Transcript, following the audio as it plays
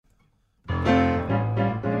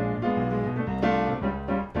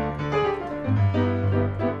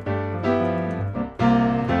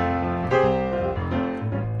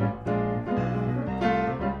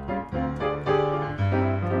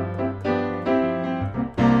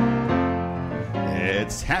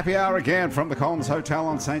It's happy hour again from the Columns Hotel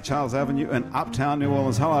on St. Charles Avenue in Uptown New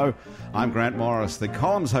Orleans. Hello, I'm Grant Morris. The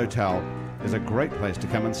Columns Hotel is a great place to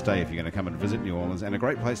come and stay if you're going to come and visit New Orleans, and a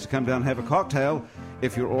great place to come down and have a cocktail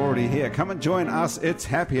if you're already here. Come and join us. It's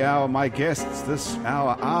happy hour. My guests this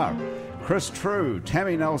hour are Chris True,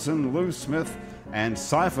 Tammy Nelson, Lou Smith, and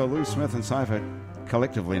Cypher. Lou Smith and Cypher,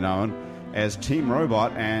 collectively known as Team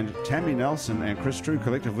Robot, and Tammy Nelson and Chris True,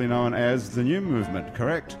 collectively known as The New Movement,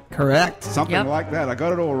 correct? Correct. Something like that. I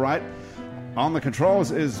got it all right. On the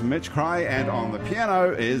controls is Mitch Cry, and on the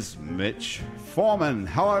piano is Mitch Foreman.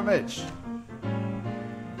 Hello, Mitch.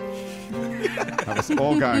 That was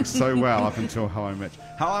all going so well up until hello, Mitch.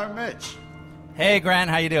 Hello, Mitch. Hey, Grant.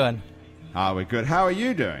 How you doing? We're good. How are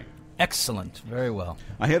you doing? Excellent. Very well.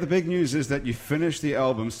 I hear the big news is that you finished the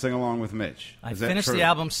album Sing Along with Mitch. I finished the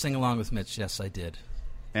album Sing Along with Mitch. Yes, I did.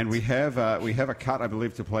 And we have a cut, I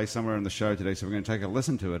believe, to play somewhere in the show today, so we're going to take a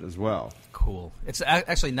listen to it as well. Cool. It's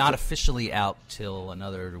actually not officially out till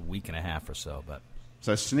another week and a half or so, but...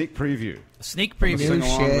 So sneak preview. A sneak preview. The Sing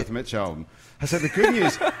Along with Mitch album. So the good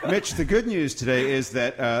news, Mitch, the good news today is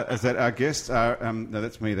that our guests are... no,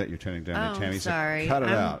 that's me that you're turning down there, Tammy. Sorry. So cut it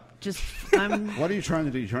out. What are you trying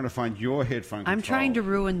to do? You're trying to find your headphone control. I'm trying to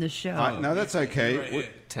ruin the show. No, that's okay.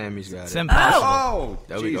 Tammy's got it's it. impossible. Oh,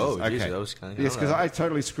 there we go. Okay. Jesus, that was kind of yes, because I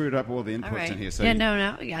totally screwed up all the inputs All right. in here. So yeah,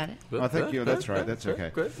 no, we got it. I think that's right. That's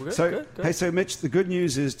okay. Good. Hey, so Mitch, the good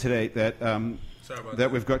news is today that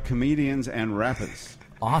that we've got comedians and rappers.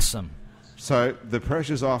 Awesome. So the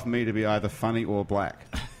pressure's off me to be either funny or black.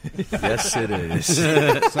 Yes, it is.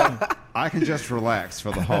 So I can just relax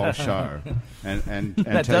for the whole show and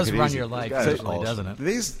that take does it run easy. your life, Awesome. doesn't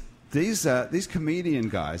it? These comedian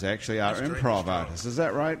guys actually are improv artists. Is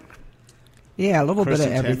that right? Yeah, a little Chris bit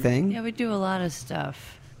of and Tim? everything. Yeah, we do a lot of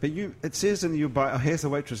stuff. But it says in your bio. Oh, here's the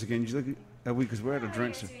waitress again. You look, because we're at a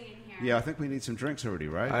drinks. Yeah, I think we need some drinks already,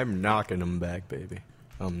 right? I'm knocking them back, baby.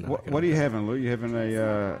 What are you having, Lou? You having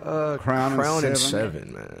a Crown and Seven?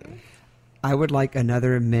 Seven, man. I would like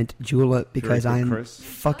another mint julep because Very good, I'm Chris.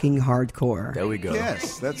 fucking hardcore. There we go.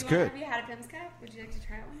 Yes, that's good. Have you had a Pim's Cup? Would you like to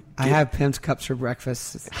try one? I have Pimp's Cups for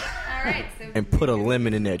breakfast. All right. So And put a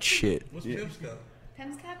lemon in that shit. What's Pim's Cup?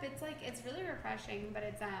 Pim's Cup, it's really refreshing, but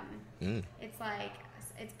it's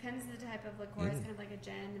Pim's the type of liqueur. It's kind of like a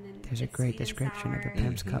gin, and then There's a it's great sweet and description of a sour,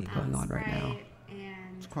 Pimp's Cup going on right Sprite, now.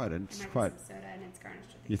 And It's quite. there might be some soda, and it's garnished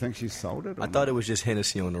with You think she sold it? Or I thought it was just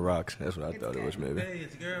Hennessy on the rocks. That's what I thought it was, maybe. Hey,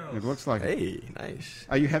 it's girls. It looks like. Hey, nice.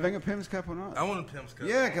 Are you having a Pim's Cup or not? I want a Pim's Cup.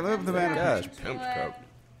 Yeah, can I have the man. Gosh, Pimp's Cup.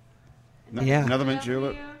 Yeah. Another mint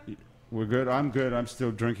julep. We're good. I'm good. I'm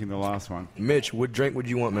still drinking the last one. Mitch, what drink would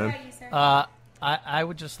you want, man? I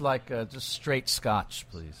would just like just straight scotch,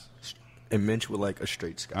 please. And Mitch would like a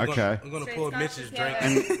straight scotch. Okay. I'm going to pull Mitch's drink.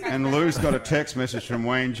 And Lou's got a text message from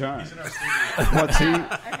Wayne Jones. What's he?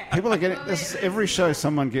 People are getting this. Every show,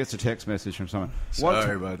 someone gets a text message from someone.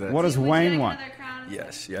 Sorry about that. What does Wayne want?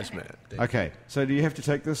 Yes, man. Okay, so do you have to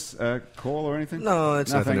take this call or anything? No,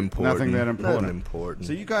 it's nothing important. Nothing that important. Nothing important.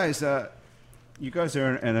 So you guys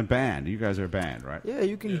are in a band. You guys are a band, right? Yeah,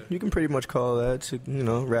 you can pretty much call that. It's a,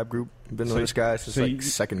 rap group. Been on this guy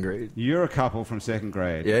since second grade. You're a couple from second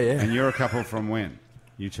grade. Yeah. And you're a couple from when?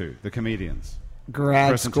 You two, the comedians. Grad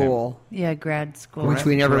Chris and school, Yeah, grad school. which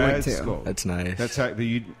we never Grad went to. school. That's nice. That's how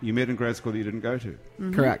you met in grad school that you didn't go to.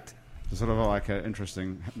 Mm-hmm. Correct. It's sort of like an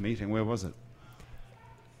interesting meeting. Where was it?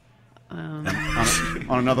 On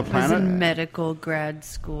another I was planet? in medical grad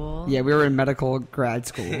school. Yeah, we were in medical grad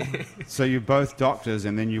school. So you're both doctors,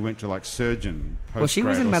 and then you went to like surgeon. Well, she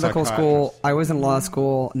was postgrad in or medical school. psychiatrist. I was in law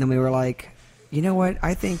school, and then we were like, you know what?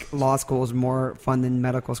 I think law school is more fun than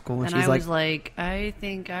medical school. And she's I like, was like, I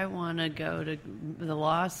think I want to go to the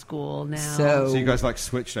law school now. So you guys like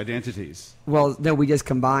switched identities. well, no, we just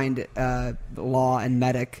combined law and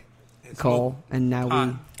medical, and now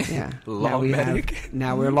Law now we medic?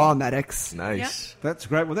 now we're law medics. Nice. That's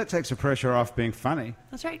great. Well, that takes the pressure off being funny.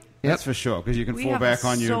 That's right. That's for sure, because you can We fall have back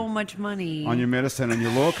on so your much money. medicine and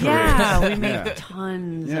your law career. Yeah, we make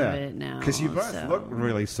tons of it now. Because you both so. look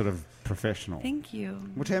really sort of professional. Thank you.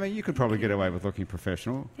 Well, Tammy, you could probably get away with looking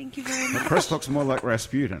professional. Thank you very But much. Chris looks more like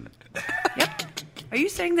Rasputin. Yep. Are you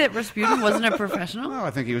saying that Rasputin wasn't a professional? No,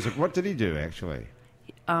 I think he was. What did he do actually?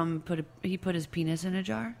 He put his penis in a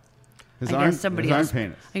jar. His I own, guess somebody his own else.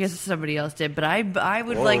 penis. I guess somebody else did, but I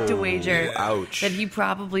would like to wager ouch. that he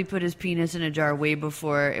probably put his penis in a jar way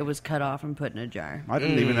before it was cut off and put in a jar. I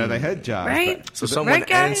didn't even know they had jars. Right? but- So someone Right,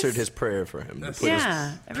 guys? answered his prayer for him. To put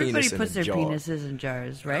Yeah, his everybody penis in puts a their jar. penises in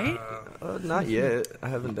jars, right? Not yet. I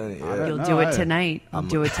haven't done it yet. You'll know, do I- it tonight. You'll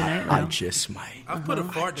do it tonight. I Lou. just might. I've put a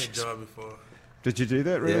fart in a jar before. Did you do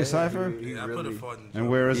that, really, Yeah, Cypher? Yeah, I put a fart in the And joke.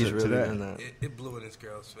 where is He's it really today? done that. It blew in this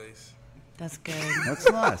girl's face. That's good. That's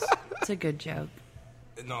nice. It's a good joke.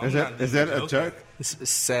 No, Is that a joke? It's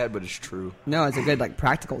sad, but it's true. No, it's a good like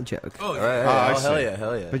practical joke. Oh, All yeah. right, I oh, hell see. yeah,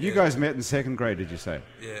 hell yeah. But you guys met in second grade, did you say?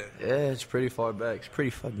 Yeah. Yeah, it's pretty far back. It's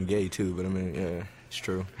pretty fucking gay too, but I mean, yeah, it's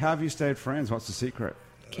true. How have you stayed friends? What's the secret?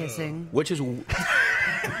 Kissing. Which is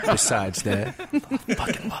besides that, I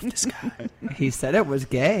fucking love this guy. He said it was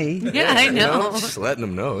gay. Yeah, I You know, know. just letting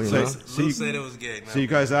him know. You So, know? so, Lou you, said it was gay. so you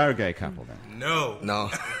guys are a gay couple then? No. No.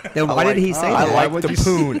 Then why did he say I that? Why like would the you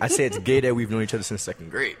poon. I say it's gay that we've known each other since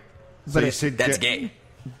second grade. So But you it- said That's gay.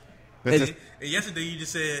 That's a- And yesterday you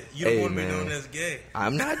just said you don't Hey, want to be man. known as gay.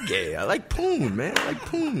 I'm not gay. I like poon, man. I like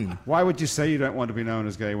poon. why would you say you don't want to be known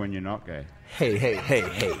as gay when you're not gay?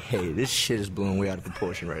 Hey. This shit is blown way out of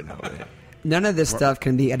proportion right now, man. None of this stuff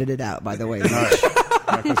can be edited out, by the way. No, 'cause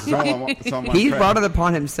it's all on, it's on one He track. brought it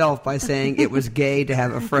upon himself by saying it was gay to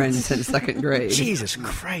have a friend since second grade. Jesus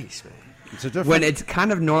Christ, man. It's a different. When it's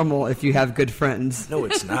kind of normal if you have good friends. No,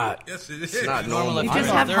 it's not. Yes, it is. It's not Normal normal. if You you're just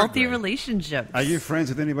in have third healthy grade. relationships. Are you friends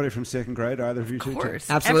with anybody from second grade? Either of you two? Of course.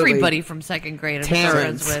 Absolutely. Everybody from second grade I'm friends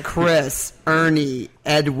Terrence, with. Chris, Ernie,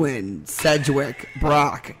 Edwin, Sedgwick,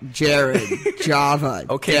 Brock, Jared, Java,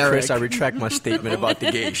 Okay, Derek. Chris, I retract my statement about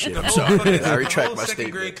the gay shit. I'm The sorry. whole I retract whole my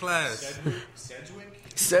second grade statement. class.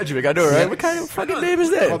 Cedric, I know, right? What kind of fucking name is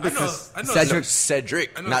I that? know. Cedric-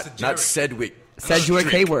 Cedric, I know not Cedric. Sedgwick. Sedgwick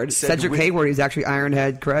Hayward. Sedgwick. Cedric Hayward, he's actually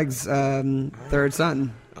Ironhead Craig's third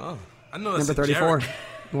son. Oh, I know. Number it's a 34. Jared.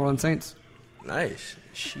 New Orleans Saints. nice.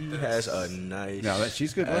 She has a nice. No,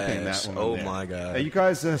 she's good looking. ass. That woman. Oh there. my god. Are you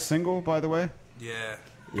guys single, by the way? Yeah.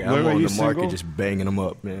 Yeah, Lou, I'm are on you the market single? just banging them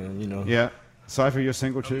up, man. You know. Yeah. Cypher, you're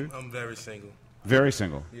single too? I'm very single. Very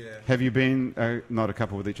single. Yeah. Have you been not a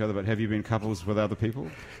couple with each other, but have you been couples with other people?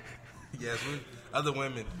 Yes, other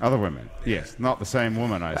women. Other women? Yes. Not the same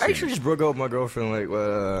woman, I I assume. actually just broke up with my girlfriend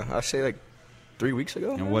I say like 3 weeks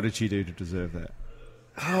ago. And what did she do to deserve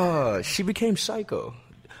that? She became psycho.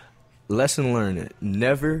 Lesson learned: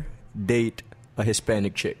 never date a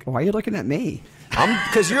Hispanic chick. Why are you looking at me?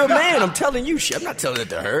 Because you're a man. I'm telling you shit. I'm not telling it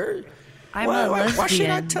to her. I'm why, a why should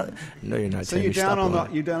I lesbian. tell? No, you're not. So telling you're me. Stop down on the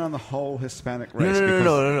lying. you're down on the whole Hispanic race.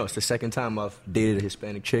 No. It's the second time I've dated a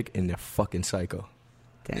Hispanic chick, and they're fucking psycho.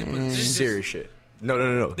 Damn. Serious shit.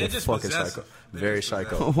 No. They're just fucking possessive. psycho. They're Very just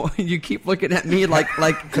psycho. You keep looking at me like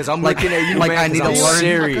Because I'm like, looking at you, like man, I need to 'cause I'm learn.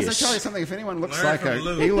 serious. Because I tell you something, if anyone looks Learn psycho, from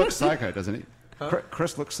Lou. he looks psycho, doesn't he?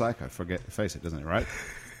 Chris looks psycho. Face it, doesn't he? Right?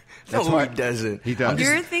 No, why- he doesn't. He does. I'm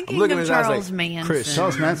You're I'm thinking looking of at his eyes Charles like, Manson. Chris,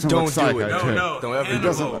 Charles Manson Don't looks do psycho it. No, too. no. Don't ever do He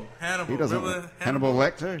doesn't. Hannibal. Look, Hannibal. he doesn't. Remember Look, Hannibal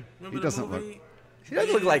Lecter. Remember He the doesn't look. movie? He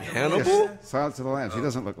doesn't look like Hannibal. Yes, Silence of the Lambs. He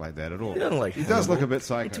doesn't look like that at all. He doesn't like He does Hannibal. look a bit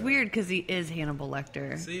psycho. It's weird because he is Hannibal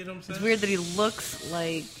Lecter. See what I'm saying? It's weird that he looks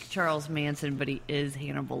like Charles Manson, but he is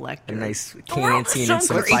Hannibal Lecter. A nice The world is canteen so and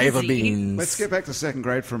some crazy. fava beans. Let's get back to second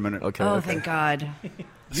grade for a minute. Okay. Oh, okay. thank God.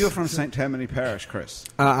 You're from St. Tammany Parish, Chris.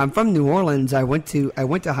 I'm from New Orleans. I went to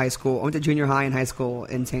high school. I went to junior high and high school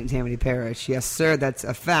in St. Tammany Parish. Yes, sir. That's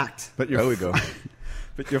a fact. But you're There we go.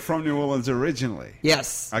 But you're from New Orleans originally.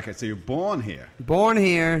 Yes. Okay, so you're born here. Born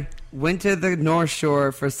here. Went to the North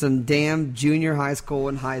Shore for some damn junior high school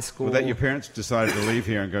and high school. Well, that your parents decided to leave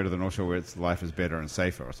here and go to the North Shore where life is better and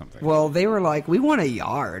safer or something. Well, they were like, we want a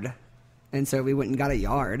yard. And so we went and got a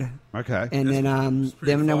yard. Okay. And then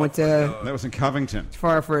pretty I far went for a to yard. That was in Covington.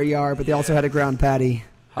 far for a yard, but they also had a ground patty.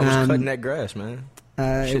 I was cutting that grass, man.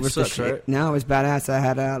 It Shit was sucks, the right? No, it was badass.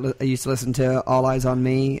 I used to listen to All Eyes on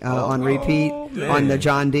Me on repeat man. on the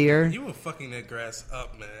John Deere. You were fucking that grass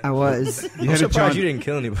up, man. I was You I'm had a surprised John, you didn't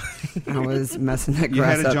kill anybody. I was messing that you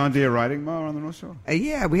grass had a up. John Deere riding mower on the North Shore?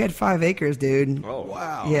 Yeah, we had 5 acres, dude. Oh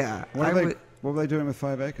wow. Yeah, What were they doing with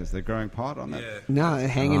 5 acres? They're growing pot on that? Yeah. no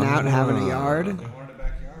hanging out and having a yard.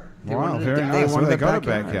 Wow, wanted very a- they nice. Well, wanted they a got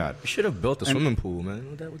backyard. a backyard. You should have built a swimming pool,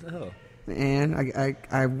 man. What the hell? And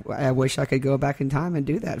I wish I could go back in time and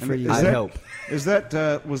do that for you. I'd help. Is that,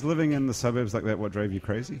 was living in the suburbs like that what drove you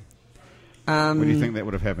crazy? Or do you think that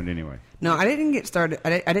would have happened anyway? No, I didn't get started.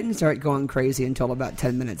 I didn't start going crazy until about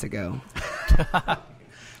 10 minutes ago.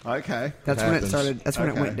 Okay. That's when it Happens. started. That's when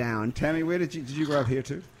it Okay. went down. Tammy, where did you grow up here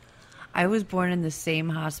too? I was born in the same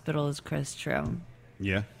hospital as Chris True.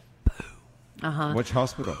 Yeah. Uh-huh. Which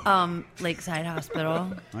hospital? Lakeside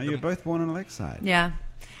Hospital. Oh, you were both born in Lakeside. Yeah.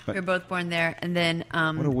 But- We were both born there. And then,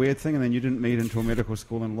 What a weird thing. And then you didn't meet until medical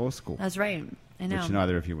school and law school, that's right. I know. which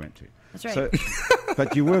neither of you went to. That's right. So,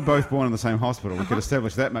 but you were both born in the same hospital. We could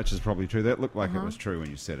establish that much is probably true. That looked like it was true when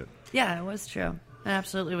you said it. Yeah, it was true. It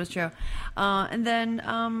absolutely was true. And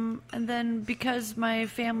then because my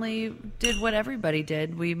family did what everybody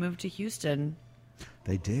did, we moved to Houston.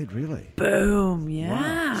 They did, really? Boom.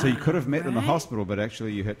 Yeah. So you could have met in the Right. hospital, but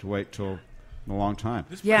actually you had to wait till a long time.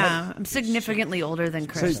 Yeah, I'm significantly older than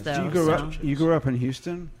Chris, so though. you grew up in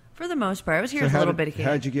Houston? For the most part, I was here So as a how little did- bit of kid.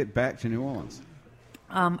 How'd you get back to New Orleans?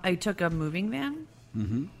 I took a moving van.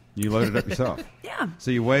 You loaded up yourself. Yeah.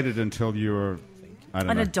 So you waited until you were, I don't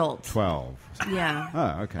An know, adult. 12. Yeah.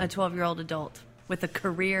 Oh, okay. A 12-year-old adult with a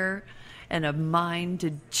career and a mind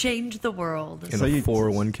to change the world. In So a you-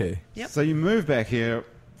 401k. Yep. So you moved back here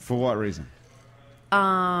for what reason?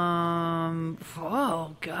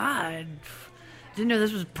 Oh God, didn't know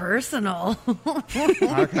this was personal.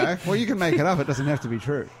 Okay. Well, you can make it up. It doesn't have to be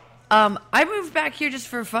true. I moved back here just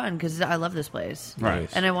for fun because I love this place, Right.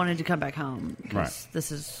 and I wanted to come back home because Right. this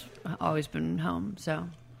has always been home. So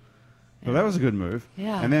Well, that was a good move.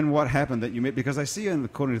 Yeah. And then what happened that you met? Because I see,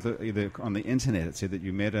 according to on the internet, it said that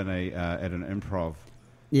you met in at an improv.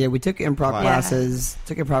 Yeah, we took improv Class.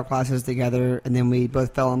 classes together, and then we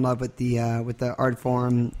both fell in love with the art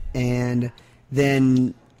form. And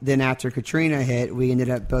then after Katrina hit, we ended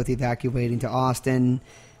up both evacuating to Austin.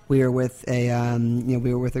 We were with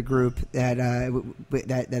a group that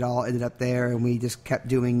that all ended up there, and we just kept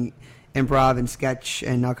doing improv and sketch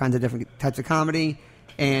and all kinds of different types of comedy.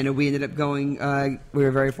 And we ended up going. We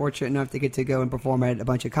were very fortunate enough to get to go and perform at a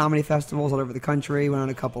bunch of comedy festivals all over the country. Went on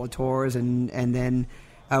a couple of tours, and then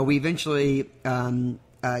we eventually,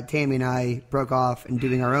 Tammy and I broke off and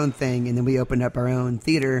doing our own thing, and then we opened up our own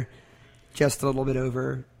theater just a little bit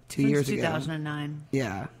over 2 years since ago. 2009.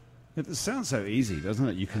 Yeah. It sounds so easy, doesn't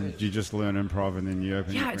it? You just learn improv and then you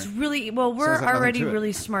open. Yeah, your it's brand. really well. We're Sounds like nothing already to it.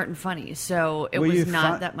 really smart and funny, so it Were was you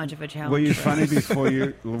not fun- that much of a challenge. Were you funny before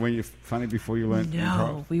you? Were you funny before you learned No,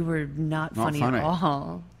 improv? we were not Not funny, funny. at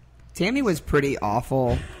all. Tammy was pretty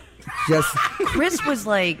awful. Just Chris was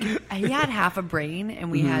like, he had half a brain, and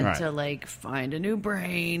we had Right. to like find a new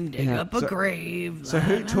brain, dig Yeah. up a So- grave. So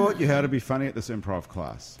who taught you how to be funny at this improv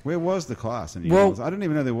class? Where was the class in New Well- Orleans? I didn't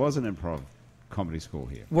even know there was an improv comedy school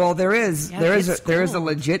here. well, there is Yeah, there is it's there is a cool.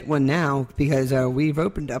 legit one now because we've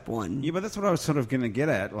opened up one. Yeah, but that's what I was sort of going to get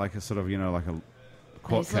at, like a sort of like a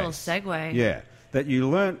court Nice little case. segue. Yeah, that you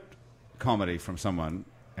learnt comedy from someone,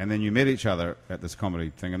 and then you met each other at this comedy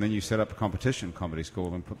thing, and then you set up a competition comedy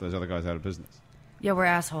school and put those other guys out of business. Yeah, we're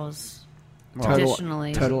assholes. Well,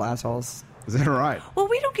 Traditionally. Total assholes. is that right? Well,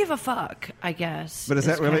 we don't give a fuck, I guess. But is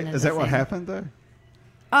that really kind of is the that what thing. happened though?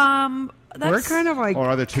 That's, We're kind of like Or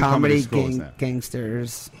are there two comedy schools now?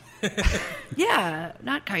 gangsters. yeah,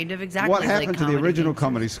 not kind of exactly. What like happened to the comedy original gangsters.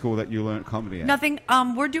 comedy school that you learnt comedy at? Nothing.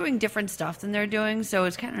 We're doing different stuff than they're doing, so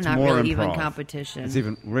it's kind of not more really even improv. competition. It's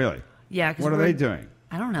even really. Yeah, 'cause What are we're- they doing?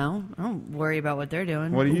 I don't know. I don't worry about what they're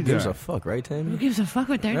doing. What are you Who doing? gives a fuck, right, Who Tammy? gives a fuck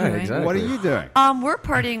what they're Right, doing? exactly. What are you doing? We're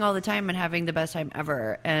partying all the time and having the best time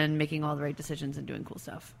ever, and making all the right decisions and doing cool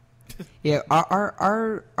stuff. Yeah,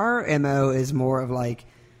 our MO is more of like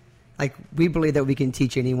we believe that we can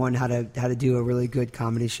teach anyone how to do a really good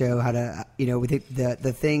comedy show. How to we think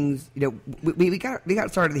the things we got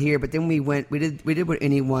started here, but then we did what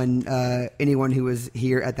anyone who was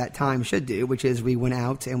here at that time should do, which is we went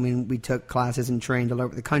out and we took classes and trained all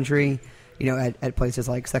over the country. At places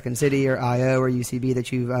like Second City or IO or UCB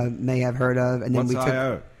that you may have heard of, and then What's we took.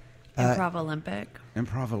 IO? Improv Olympic.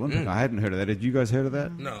 Improv Olympic. I hadn't heard of that. Had you guys heard of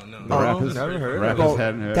that? No. The rappers, never heard of rappers Well,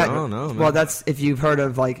 hadn't heard that- of it. I don't know, man. Well, that's if you've heard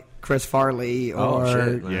of like Chris Farley or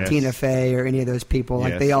shit, man. Yes. Tina Fey or any of those people.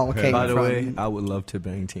 Like Yes, they all okay. came By the from. way, I would love to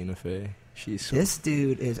bang Tina Fey. She's so, This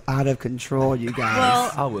dude is out of control, you guys.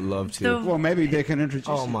 Well, I would love to. the- Well, maybe they can introduce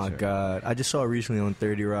Oh you my to her. god! I just saw her recently on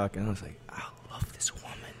 30 Rock, and I was like, I love this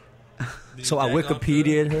woman. Did So you I back off to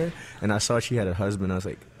Wikipedia'd her, and I saw she had a husband. I was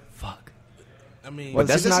like, fuck. I mean, But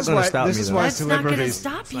that's see, this not is gonna why- stop this me, is though. why That's not going to celebrities.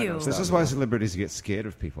 stop you. This is why celebrities get scared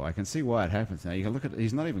of people. I can see why it happens now. You can look at.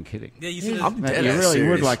 He's not even kidding. yeah, you see, I'm this- dead You ass really would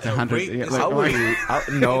serious. like to A 100. rape Yeah, is- like, I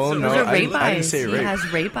would. No, Those are I rape didn't eyes. say He rape.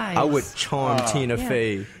 has rape eyes. I would charm Tina Yeah.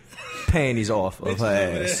 Fey panties off of her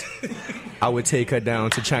ass. I would take her down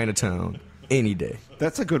to Chinatown any day,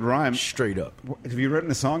 that's a good rhyme. straight up. Have you written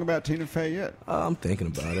a song about Tina Fey yet? I'm thinking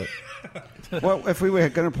about it. Well, if we were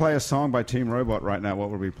going to play a song by Team Robot right now, what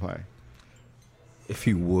would we play? If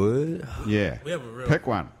you would, Yeah, We have a real- pick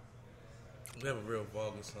one. we have a real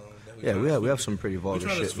vulgar song. that yeah, trying we to have sweep some pretty We're vulgar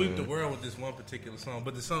trying to shit. sweep Man. the world with this one particular song,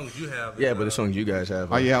 but the songs you have. Yeah, is, but the songs you guys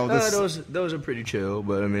have. Oh, yeah, well, this- those are pretty chill.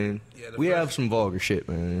 But I mean, Yeah, the we first- have some vulgar shit,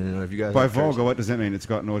 man. If you guys By have vulgar, what does that mean? It's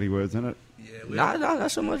got naughty words in it. Yeah,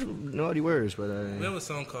 not so much naughty words, but we have a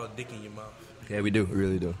song called "Dick in Your Mouth." Yeah, we do. We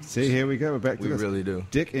really do. See, here we go. We're back to We this. really do.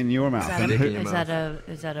 Dick in your mouth. And Dick who- in your mouth.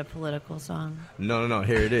 Is that a political song? No.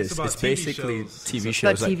 Here it is. It's about It's TV basically shows. TV It's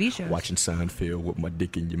shows. about Like TV shows. watching Seinfeld with my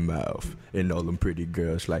dick in your mouth, and all them pretty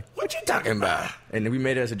girls like, "What you talking about?" And we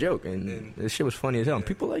made it as a joke, and this shit was funny as hell. And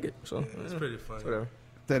people like it, so It's pretty funny. whatever.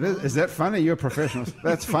 is that funny? You're a professional.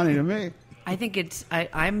 That's funny to me. I think it's.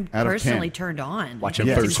 I'm Out of personally 10. turned on. Watching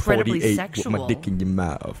Yeah. It's First incredibly 48 sexual. with my dick in your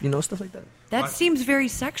mouth, stuff like that. That Watch- seems very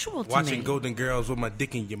sexual to Watching me. Golden Girls with my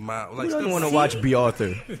dick in your mouth. Like Who doesn't stuff- want to watch B.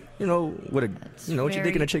 Arthur? With a, with your dick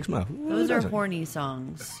very- in a chick's mouth. Who Those are doesn't? horny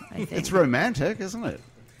songs. I think It's romantic, isn't it?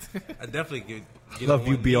 I definitely could get Love on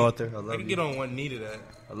you, one B. knee. Arthur. I I love could you. get on one knee to that.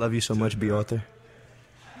 I love you so much, B. Arthur.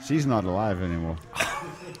 She's not alive anymore.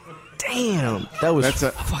 Damn, that was That's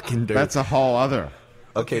a- fucking dirty. That's a whole other.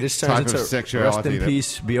 Okay, this type turns of into sexuality rest in that-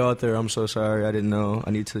 peace, B. Arthur. I'm so sorry. I didn't know.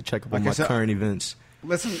 I need to check up on Okay, my so- current events.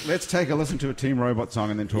 Let's take a listen to a Team Robot song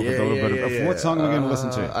and then talk a little bit about what song are we going to listen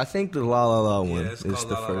to. I think the La La La one it's is called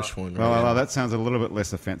the La La first La. one. Well, that sounds a little bit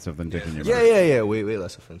less offensive than Dick in your mouth. Yeah. Way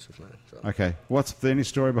less offensive, man. So. Okay, what's any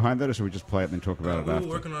story behind that, or should we just play it and then talk about it We were after?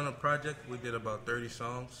 working on a project. We did about 30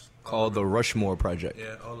 songs. Called the Rushmore Project.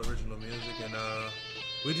 Yeah, all original music, and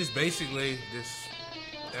we just basically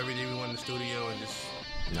every day we went in the studio and just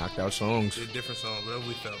Knocked out songs. did different songs, whatever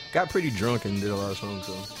we felt. Got pretty drunk and did a lot of songs.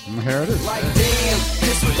 So. Here it is. Like damn,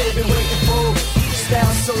 this what they've been waiting for.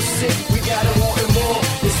 Style so sick, we gotta want it more.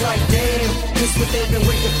 It's like damn, this what they've been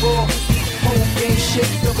waiting for. Whole game shit,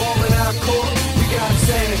 the ball in our court. We got 'em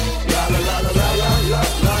saying la la la la la la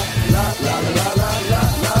la la la la la la la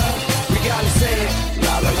la. We got 'em saying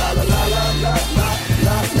la la la la la la la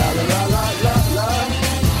la la la la la la.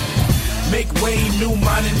 Make way, new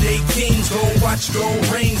modern day kings. Gold watch, gold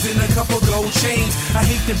rings, and a couple gold chains. I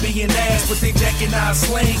hate to be an ass, but they jacking our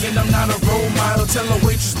slang. And I'm not a role model. Tell a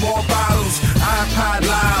waitress more bottles. iPod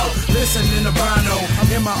loud, listen in the Bono. I'm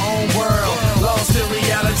in my own world, lost in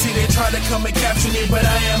reality. They try to come and capture me, but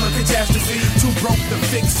I am a catastrophe. Too broke to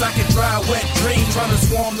fix, I can dry wet dream. Trying to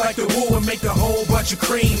swarm like the woo and make a whole bunch of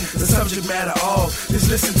cream. The subject matter all, just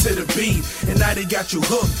listen to the beat. And now they got you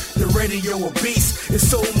hooked, the radio a beast. It's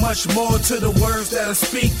so much more to the words that I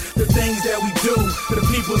speak, the things that we do. For the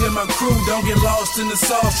people in my crew, don't get lost in the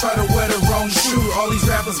sauce, try to wear the wrong shoe. All these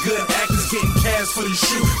rappers good actors getting cash for the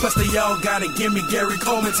shoe. Plus they all got a gimme Gary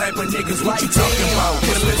Coleman type of niggas. What you talking about?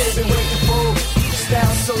 This what they've been waiting for.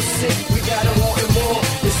 Style so sick, we gotta want it more.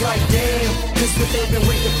 It's like damn, this what they've been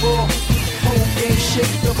waiting for. Whole game shit,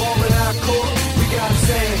 the ball in our court. We got 'em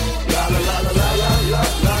saying la la la la la la la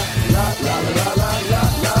la la la la la la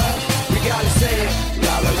la. We got 'em saying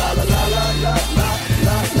la la la la la la la la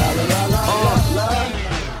la la la la la.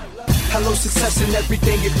 Hello, success and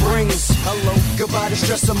everything it brings. Hello, goodbye to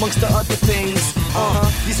stress amongst the other things.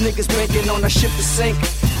 These niggas banking on our ship to sink.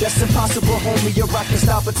 That's impossible, homie, your rock can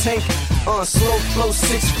stop a tank. Slow flow,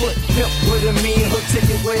 6 foot pimp with a mean hook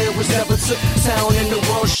ticket where it was never took. Town in the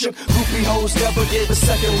world shook, groupie hoes never gave a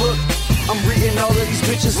second look. I'm reading all of these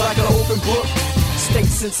bitches like an open book.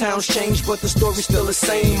 States and towns change, but the story's still the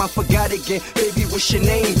same. I forgot again, baby, what's your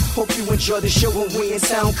name? Hope you enjoy the show when we in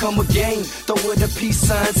town, come again. Throw it a peace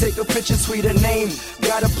sign, take a picture, tweet a name.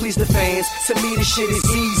 Gotta please the fans, to me this shit is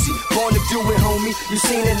easy. Born to do it, homie, you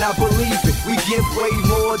seen it, I believe it. We give way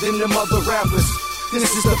more than them other rappers. This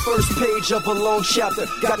is the first page of a long chapter.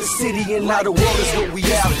 Got the city and now the world is what we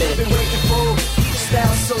after. They've been waiting for.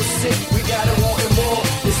 Style so sick, we gotta want it more.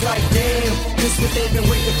 It's like damn, this what they've been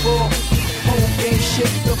waiting for. Whole game shit,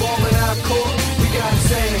 the ball in our court. We got 'em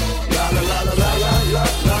saying la la la la la la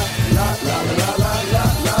la la la la la la la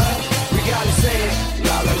la. We got 'em saying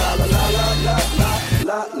la la la la la la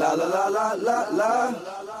la la la la la la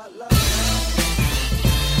la.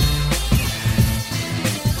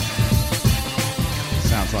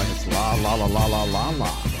 Sounds like it's la la la la la la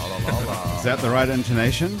la. Is that the right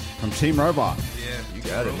intonation? From Team Robot. Yeah, You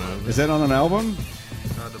got it, man. Is that on an album?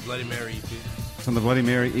 the Bloody Mary EP. It's on the Bloody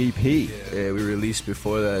Mary EP. Yeah, we released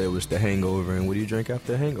before that. It was The Hangover, and what do you drink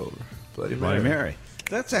after Hangover? Bloody Bloody Mary.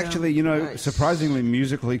 That's actually, Nice. surprisingly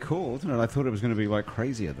musically cool, isn't it? I thought it was going to be like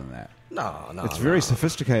crazier than that. No. It's very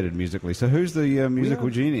sophisticated musically. So who's the musical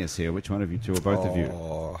genius here? Which one of you two, or both of you?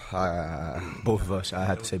 Both of us. I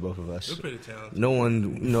have to say both of us. We're pretty talented. No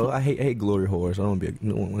one, I hate glory whores. I don't want to be.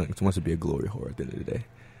 No one wants to be a glory whore at the end of the day.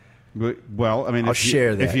 Well, I mean, I'll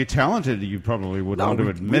share that. If you're talented, you probably would want to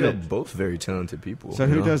admit we it. are both very talented people. So you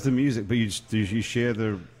who know? does the music? But you share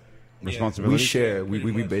the responsibility. We share. We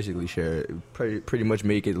Pretty much. basically share. Pretty much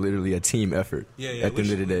make it literally a team effort. Yeah. At the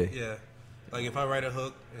end of the day. Yeah. Like if I write a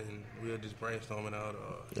hook and we'll just brainstorm it out,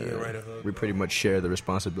 or he'll write a hook. We pretty much share the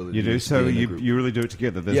responsibility. You do, so you really do it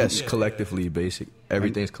together. There's Yes, collectively, basic.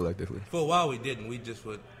 Everything's collectively. For a while we didn't. We just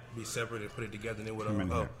would be separate and put it together, and it would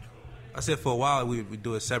all. I said for a while we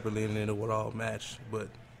do it separately, and then it would all match. But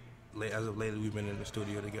as of lately, we've been in the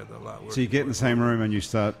studio together a lot. So you get in the same room and you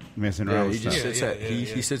start messing around with he just stuff.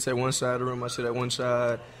 sits he sits at one side of the room. I sit at one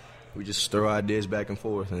side. We just throw ideas back and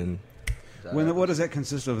forth, and What does that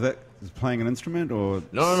consist of? That is playing an instrument or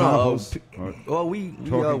no. samples? Well, we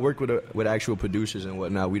work with actual producers and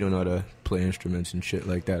whatnot. We don't know how to play instruments and shit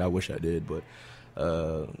like that. I wish I did, but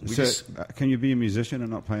can you be a musician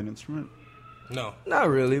and not play an instrument? No, not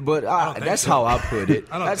really. But that's how I put it.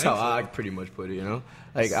 That's how I pretty much put it. You know,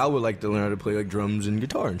 like I would like to learn how to play like drums and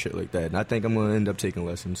guitar and shit like that. And I think I'm gonna end up taking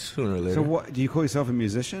lessons sooner or later. So, what do you call yourself? A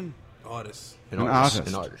musician? Artist. An artist.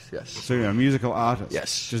 An artist. Yes. So you're a musical artist.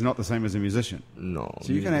 Yes. Which is not the same as a musician. No.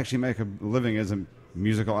 So you can actually make a living as a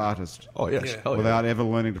musical artist. Oh yes. Yeah. Without ever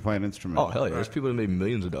learning to play an instrument. Oh hell yeah! There's people that make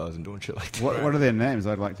millions of dollars and doing shit like that. What are their names?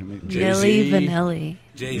 I'd like to meet. Milli Vanilli.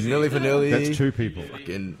 Jay-Z. Milli Vanilli. That's two people.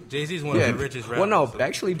 Jay-Z's one of the richest rappers. Well, no, so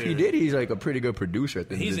actually, P. Diddy's like a pretty good producer at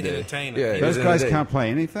the end He's of an the day. entertainer. Yeah, Those at the end of guys the day. can't play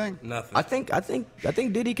anything. Nothing. I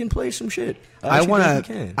think Diddy can play some shit. I want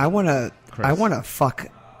wanna fuck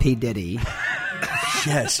P. Diddy.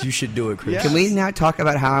 Yes, you should do it, Chris. Yeah. Can we now talk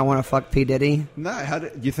about how I want to fuck P. Diddy? No. Do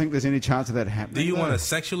you think there's any chance of that happening? Do you want to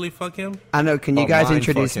sexually fuck him? I know. Can you guys mind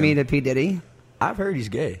introduce fuck me him. to P. Diddy? I've heard he's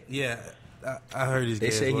gay. Yeah, I heard he's gay.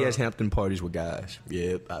 They say as well. he has Hampton parties with guys.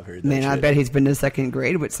 Yep, I've heard that. Man, I shit. bet he's been to second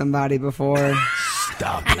grade with somebody before.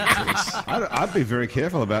 Stop it, Chris. I'd be very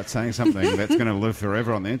careful about saying something that's going to live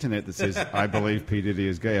forever on the internet that says, I believe P. Diddy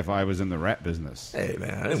is gay if I was in the rap business. Hey,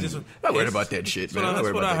 man, It's I'm not worried about that shit, man. I'm not That's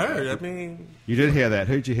worried what I about that heard. guy. I mean, You did hear that.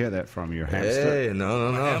 Who'd you hear that from? Your hamster? Hey,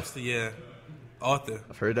 no. hamster, yeah. Arthur.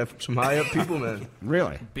 I've heard that from some high up people, man.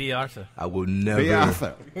 Really? B. Arthur. I will never. B.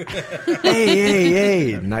 Arthur.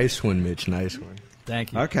 Hey. Nice one, Mitch. Nice one.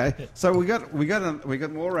 Thank you. Okay, so we got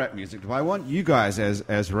more rap music. But I want you guys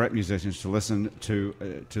as rap musicians to listen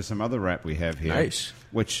to some other rap we have here. Nice.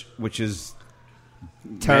 Which is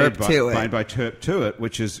Terp Tuit. made by Terp Tuit,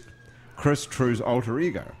 which is Chris True's alter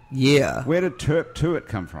ego. Yeah. Where did Terp Tuit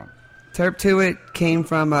come from? Terp Tuit came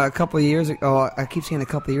from a couple of years ago. Oh, I keep saying a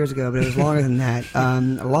couple of years ago, but it was longer than that.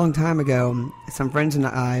 A long time ago, some friends and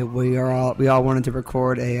I, we all wanted to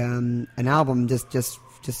record an album just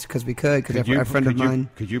because we could. Because a friend of mine.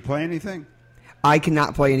 Could you play anything? I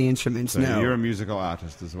cannot play any instruments. So No. you're a musical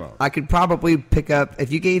artist as well. I could probably pick up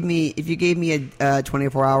if you gave me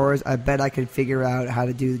 24 hours. I bet I could figure out how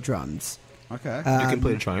to do the drums. Okay. You can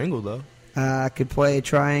play the triangle, though. I could play a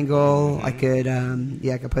triangle. I could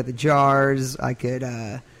I could play the jars. I could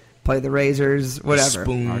play the razors. Whatever.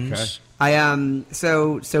 Spoons. Okay.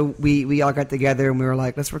 So we all got together and we were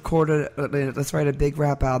like, let's record let's write a big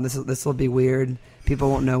rap album. This will be weird.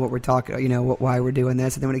 People won't know what we're talking. Why we're doing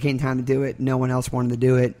this. And then when it came time to do it, no one else wanted to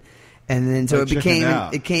do it. And then so Oh,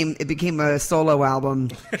 it became a solo album,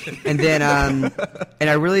 and then and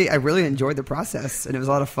I really enjoyed the process, and it was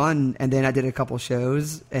a lot of fun. And then I did a couple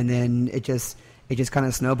shows, and then it just kind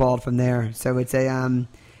of snowballed from there. So it's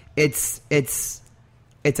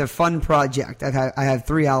a fun project. I have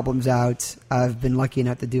 3 albums out. I've been lucky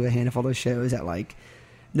enough to do a handful of shows at like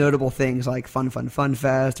notable things like Fun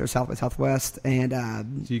Fest or South by Southwest, and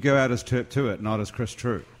So you go out as Terp Tuit, not as Chris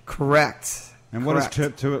True. correct. And what Correct. does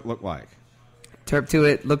Terp Tuit look like? Terp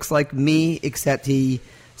Tuit looks like me, except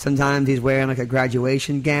sometimes he's wearing like a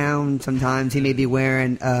graduation gown. Sometimes he may be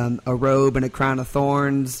wearing a robe and a crown of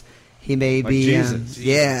thorns. He may Like be, Jesus.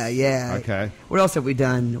 yeah. Okay. What else have we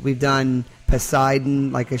done? We've done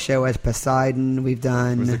Poseidon, like a show as Poseidon. We've Was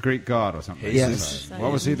the done Greek god or something? Yes. Poseidon.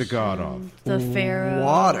 What was he the god of? The Pharaoh.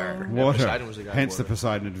 water. Water. Poseidon was the god of Hence the water.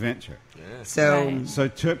 Poseidon Adventure. So Right. So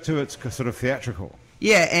Terp Tuit's sort of theatrical.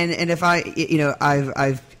 yeah, and if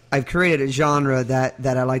I've created a genre that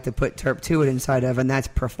I like to put Terp Tuit inside of, and that's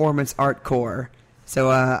performance artcore. So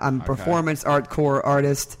I'm a performance artcore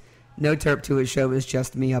artist. No Terp Tuit show is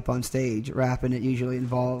just me up on stage rapping. It usually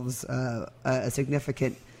involves a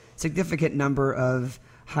significant number of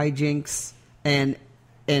hijinks and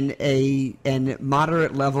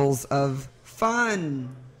moderate levels of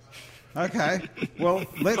fun. Okay. Well,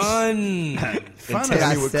 let's Fun. fun Did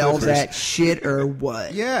I is- sell that shit or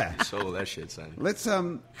what? Yeah. So that shit, son.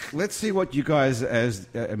 Let's see what you guys as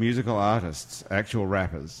musical artists, actual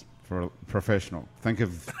rappers, for a professional, think of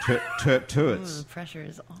Terp Tuit's. The pressure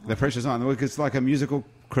is on. The pressure's on. It's like a musical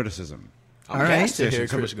criticism. All right. To hear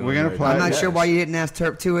So Chris we're gonna right play- now. I'm not Yes. sure why you didn't ask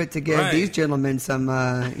Terp Tuit to give Right. these gentlemen some,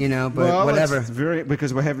 but well, whatever. it's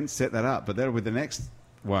because we haven't set that up. But that'll be the next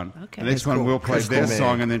one. Okay. The next That's one cool. we'll play That's their cool, man.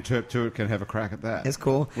 song, and then Terp Tuit can have a crack at that. It's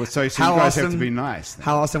cool. Well, so you How guys have awesome- to be nice. Then.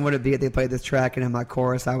 How awesome would it be if they played this track and in my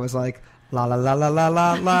chorus I was like, la la la la la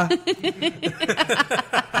la la.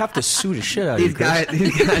 I have to sue the shit out of These you, Chris.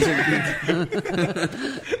 guys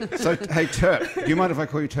are So, hey, Terp, do you mind if I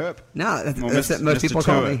call you Terp? no. That's, Or that's what most Mr. people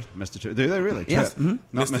call Tuit. me. Mr. Tuit. Do they really? Yes. Terp.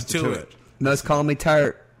 Not Mr. Mr. Tuit. Tuit. Most call me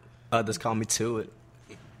Turt. Others call me to it.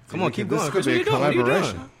 Come on, This keep could going. Chris, be what a you doing? What are you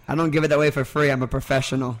collaboration. doing? I don't give it away for free. I'm a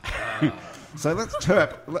professional. So let's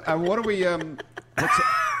Terp. What do we?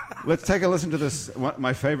 Let's take a listen to this.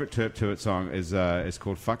 My favorite Terp Tuit song is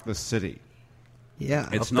called "Fuck This City." Yeah.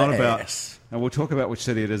 It's Up not the about. ass. And we'll talk about which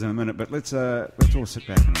city it is in a minute. But let's all sit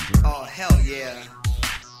back and enjoy. Oh, hell yeah.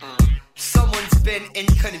 Someone's been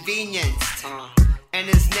inconvenienced. And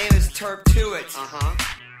his name is Terp Tuit.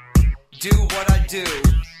 Do what I do.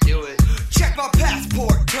 Do it. Check my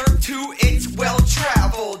passport, Terp Tuit's well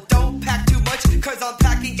traveled. Don't pack too much, cause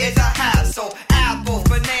unpacking is a hassle. Apples,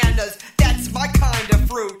 bananas, that's my kind of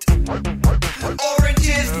fruit.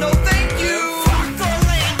 Oranges, no thank you. Fuck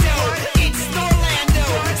Orlando, it's Norlando.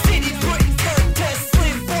 City putting Terp to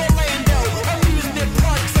sleep, Orlando. Amusement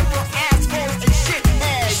parks are for assholes and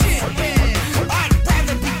shitheads. I'd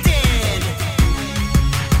rather be dead.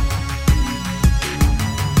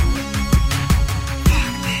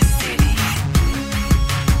 Fuck this city.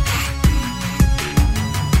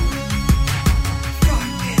 Fuck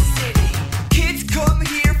this city. Kids come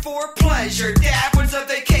here for pleasure. Dad wants a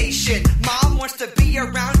vacation. Mom wants to be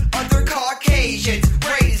around other Caucasians.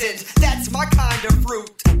 Raisins, that's my kind of fruit.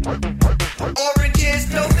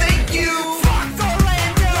 Oranges, no thank you. Fuck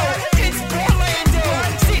Orlando, it's Orlando.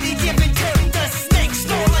 City giving to the snakes,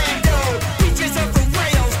 Orlando. Beaches over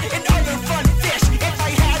rails and other fun fish. If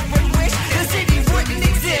I had one wish, the city wouldn't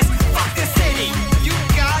exist. Fuck the city. You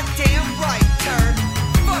goddamn right, Terp.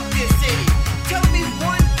 Fuck this city. Tell me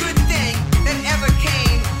one good thing that ever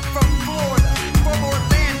came from Florida, from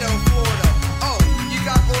Orlando, Florida. Oh, you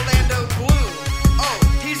got Orlando Bloom. Oh,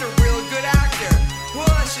 he's a real good actor. What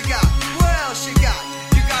else you got? What else you got?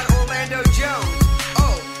 You got Orlando Jones.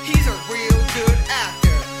 Oh, he's a real good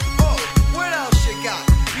actor. Oh, what else you got?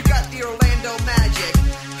 You got the Orlando Magic.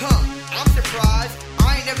 Huh, I'm surprised.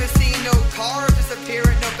 I ain't never seen no car disappear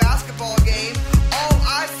at no basketball game. All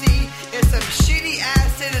I see is some shitty ass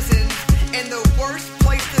citizens in the worst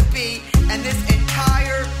place to be in this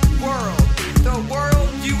entire world. The world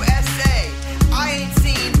USA. I ain't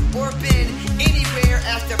seen or been anywhere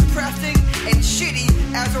as depressing and shitty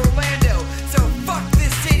as Orlando. So fuck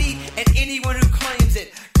this city and anyone who claims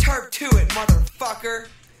it. Terp Tuit, motherfucker.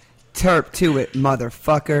 Terp Tuit,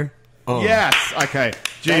 motherfucker. Yes. Okay.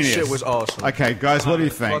 Genius. That shit was awesome. Okay, guys, what do you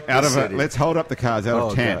think? Fuck Out this of city. let's hold up the cards out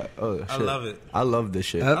of 10. God. Oh, shit. I love it. I love this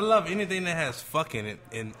shit. I love anything that has fuck in it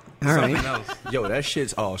and All right. something else. Yo, that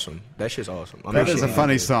shit's awesome. That shit's awesome. That is a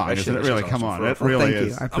funny song, That isn't shit- it? Really, that shit's come awesome, on, for it real. really Thank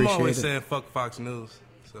you. is. I I'm appreciate always it. saying fuck Fox News.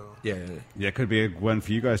 So Yeah. Yeah, it could be a one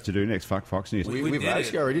for you guys to do next. Fuck Fox News. We We've did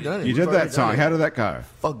actually it. already done it. You We've did already that song. done it. How did that go?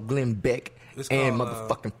 Fuck Glenn Beck It's and called,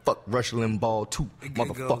 motherfucking fuck Rush Limbaugh too.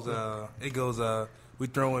 Motherfucker. it goes, we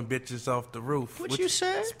throwing bitches off the roof. What you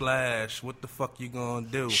said? Splash. What the fuck you gonna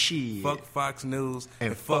do? Shit. Fuck Fox News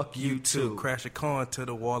And fuck you too. Crash a car into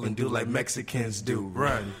the wall and do like Mexicans do.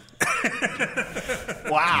 Run.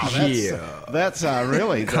 Wow, that's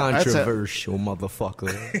really Controversial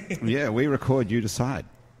motherfucker. Yeah, we record, you decide.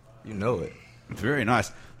 You know it. Very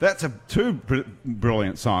nice. That's two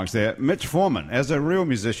brilliant songs there. Mitch Foreman, as a real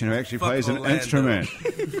musician who actually Fuck plays an Orlando. instrument.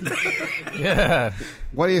 Yeah.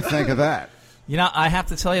 What do you think of that? You know, I have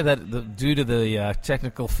to tell you that due to the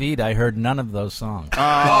technical feed, I heard none of those songs. Oh,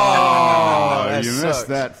 that you sucks. missed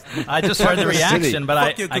that. I just heard the Fuck the city. reaction, but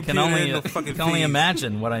Fuck your I can computer only and the fucking can only feeds.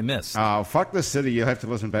 imagine what I missed. Oh, Fuck the City. You'll have to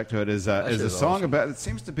listen back to it. Is a shit's song awesome. about, it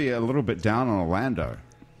seems to be a little bit down on Orlando.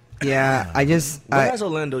 Yeah, I just. What has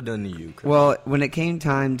Orlando done to you? Chris? Well, when it came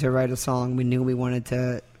time to write a song, we knew we wanted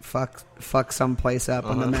to fuck some place up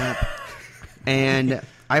on the map, and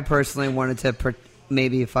I personally wanted to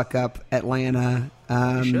maybe fuck up Atlanta.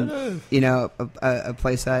 Should've. You know, a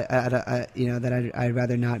place that I'd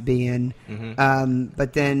rather not be in.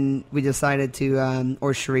 But then we decided to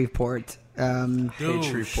or Shreveport. Dude,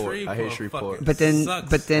 Shreveport. I hate Shreveport. fucking But then, sucks.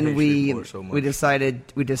 but then I hate we Shreveport so much. we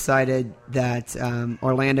decided that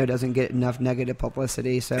Orlando doesn't get enough negative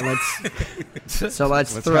publicity, so let's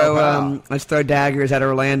Let's throw help out. let's throw daggers at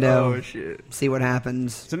Orlando. Oh shit. See what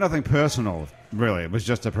happens. So nothing personal, really. It was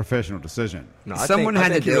just a professional decision. No, Someone had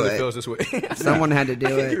to he do really it. Feels this way. Someone had to do I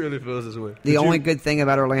think he it. really feels this way. The only good thing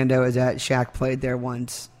about Orlando is that Shaq played there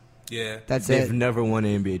once. Yeah. That's They've it. never won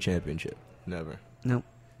an NBA championship. Never. Nope.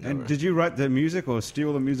 And did you write the music or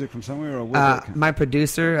steal the music from somewhere? Or my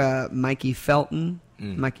producer, Mikey Felton.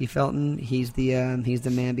 Mikey Felton, he's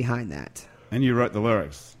the man behind that. And you wrote the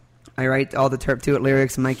lyrics? I write all the Terp To It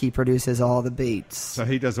lyrics. Mikey produces all the beats. So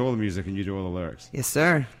he does all the music and you do all the lyrics? Yes,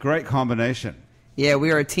 sir. Great combination. Yeah,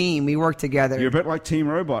 we are a team. We work together. You're a bit like Team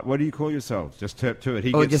Robot. What do you call yourselves? Just Terp To It.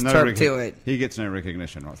 Just Terp To It. He gets no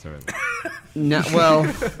recognition whatsoever. No, well,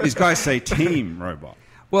 these guys say Team Robot.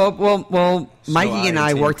 Well, Mikey and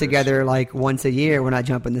I work together like once a year when I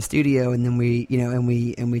jump in the studio, and then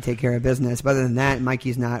we take care of business. But other than that,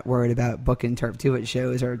 Mikey's not worried about booking Terp To It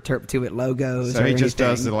shows or Terp To It logos. So he just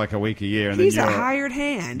does it like a week a year, and he's then a hired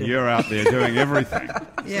hand. You're out there doing everything.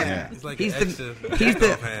 Yeah. He's like he's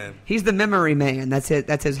he's the memory man. That's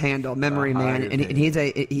his handle, memory man, and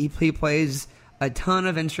he plays a ton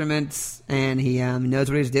of instruments, and he knows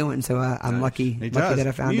what he's doing. So I'm lucky that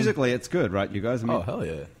I found him. Musically, it's good, right? You guys. Oh hell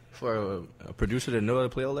yeah! For a producer to know how to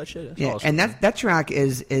play all that shit. That's awesome. And that track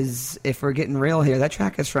is if we're getting real here, that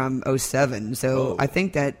track is from 2007. So I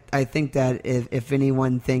think that if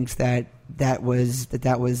anyone thinks that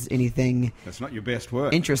was anything that's not your best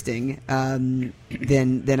work interesting, then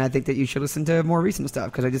I think that you should listen to more recent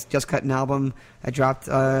stuff, because I just cut an album that dropped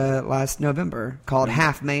last November called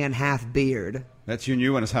Half Man, Half Beard. That's your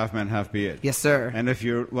new one, is Half Man, Half Beard. Yes, sir. And if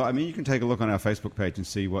you can take a look on our Facebook page and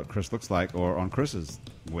see what Chris looks like, or on Chris's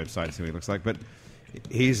website see what he looks like. But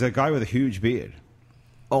he's a guy with a huge beard.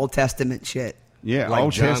 Old Testament shit. Yeah, like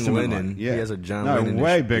Old John Testament. Lennon. Yeah. He has a John Lennon. No,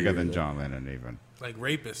 way bigger than John Lennon even. Like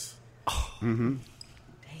rapists. Mm-hmm.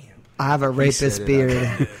 I have a rapist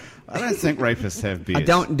beard. I don't think rapists have beards. I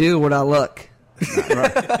don't do what I look.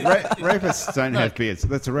 Rapists don't have beards.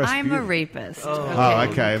 That's a rest. I'm a rapist.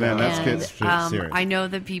 Okay, then let's get serious. I know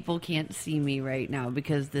that people can't see me right now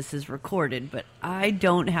because this is recorded, but I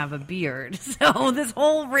don't have a beard. So this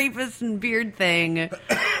whole rapist and beard thing,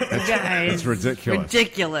 guys, it's ridiculous.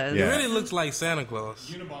 Ridiculous. It really looks like Santa Claus.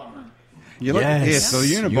 Unabomber. Yes. So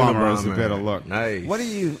Unabomber is a better look. Nice. What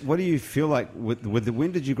do you feel like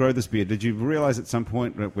when did you grow this beard? Did you realize at some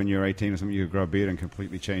point when you were 18 or something you could grow a beard and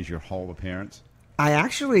completely change your whole appearance?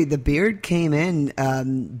 The beard came in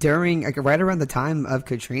during, like, right around the time of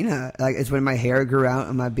Katrina. Like, it's when my hair grew out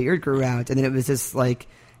and my beard grew out, and then it was just like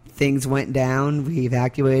things went down. We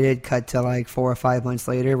evacuated. Cut to like 4 or 5 months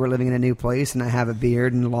later, we're living in a new place, and I have a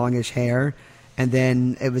beard and longish hair. And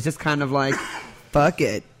then it was just kind of like, fuck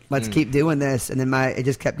it, let's keep doing this. And then it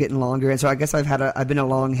just kept getting longer, and so I guess I've been a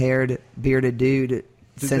long-haired, bearded dude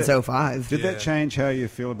since 2005. Did that change how you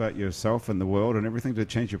feel about yourself and the world and everything? Did it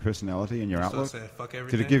change your personality and your outlook? Saying, fuck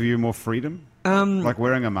everything? Did it give you more freedom? Like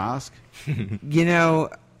wearing a mask? No.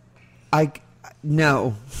 What's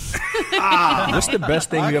the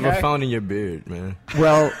best thing you ever found in your beard, man?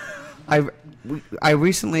 Well, I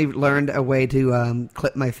recently learned a way to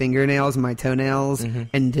clip my fingernails and my toenails,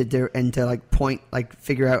 and to like point, like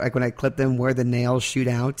figure out, like when I clip them, where the nails shoot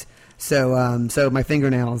out. So my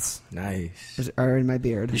fingernails are in my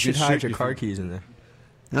beard. You should hide your car keys in there.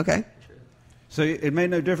 Okay. So it made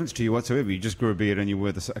no difference to you whatsoever. You just grew a beard and you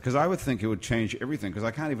were because I would think it would change everything. Because I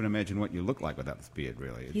can't even imagine what you look like without this beard.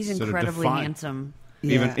 Really, He's incredibly handsome.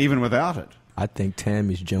 Even without it. I think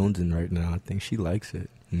Tammy's jonesing right now. I think she likes it.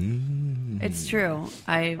 It's true.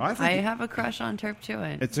 I have a crush on Terp To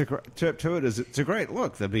It. Terp To It it's a great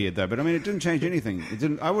look, the beard though. But I mean, it didn't change anything. It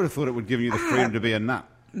didn't. I would have thought it would give you the freedom to be a nut.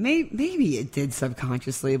 Maybe it did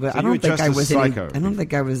subconsciously, but So I don't think I was psycho. I don't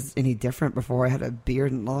think I was any different before I had a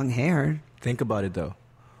beard and long hair. Think about it though.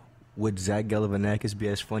 Would Zach Galifianakis be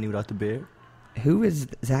as funny without the beard? Who is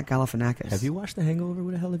Zach Galifianakis? Have you watched The Hangover?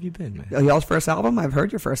 Where the hell have you been, man? Oh, y'all's first album? I've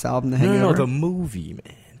heard your first album, The Hangover. No, the movie,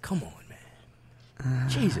 man. Come on, man.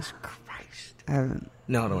 Jesus Christ. I haven't.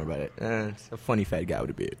 No, don't worry about it. It's a funny fat guy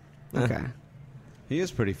with a beard. Okay. He is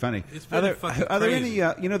pretty funny. It's Are there fucking any,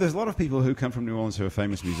 there's a lot of people who come from New Orleans who are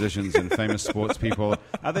famous musicians and famous sports people.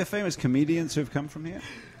 Are there famous comedians who've come from here?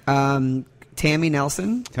 Tammy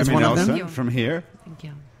Nelson is Tammy one Nelson of them. from here. Thank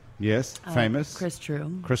you. Yes, famous. Chris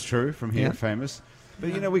True. Chris True from here, Yeah. famous.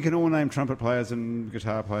 But, we can all name trumpet players and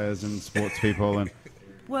guitar players and sports people. And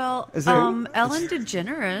Well, Is there- Ellen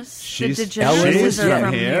DeGeneres. She's- The DeGeneres are from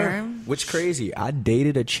from here. here. What's crazy, I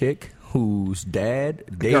dated a chick whose dad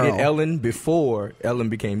dated Girl. Ellen before Ellen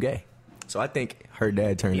became gay. So I think her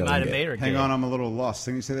dad turned You Ellen might have gay. made her hang gay. on, I'm a little lost.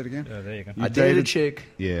 Can you say that again? There you go. You I dated a dated- chick.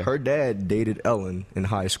 Yeah. Her dad dated Ellen in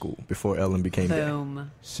high school before Ellen became gay.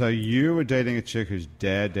 Boom. So you were dating a chick whose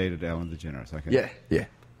dad dated Ellen DeGeneres. Okay. Yeah, yeah.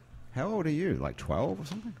 How old are you? Like 12 or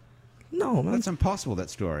something? No, man. That's impossible, that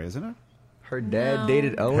story, isn't it? Her dad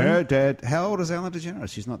dated Ellen. Her dad. How old is Ellen DeGeneres?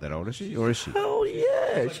 She's not that old, is she? Or is she? Hell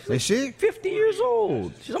yeah. She's Is she? 50 years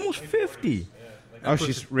old. She's almost 50. Oh,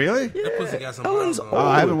 she's really? That pussy got some Ellen's miles on it. Oh,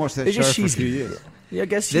 I haven't watched that It's show just for a she's- few years. Yeah, I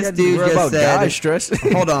guess she This had to dude worry just about said, guy stress.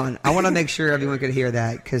 Hold on. I want to make sure everyone could hear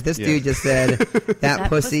that because this Yeah. dude just said that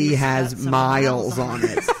pussy pussy's has got some miles miles on on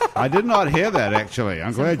it. I did not hear that, actually.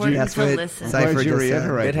 I'm glad you... important That's to what listen. I'm glad Cypher you just said.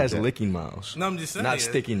 reiterated It has that. licking miles. No, I'm just saying. Not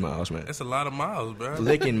sticking miles, man. That's a lot of miles, bro.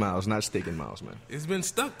 Licking miles, not sticking miles, man. It's been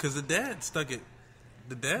stuck because the dad stuck it.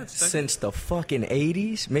 The dad stuck Since the fucking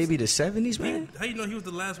 80s, maybe the 70s, it. man. How you know he was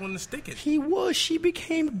the last one to stick it? He was. She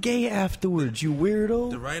became gay afterwards, you The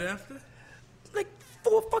weirdo. right after? Like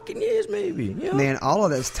 4 fucking years, maybe. You know? Man, all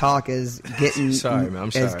of this talk is getting Sorry, man, I'm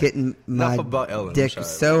is sorry. getting my Enough about Ellen, I'm dick sorry,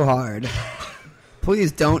 so hard.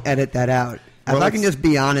 Please don't edit that out. If Well, I can it's- just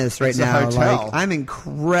be honest right it's a now, hotel. like I'm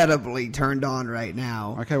incredibly turned on right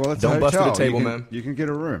now. Okay, well, it's Don't a bust hotel. the table, you can, man. You can get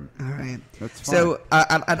a room. All right. That's fine. So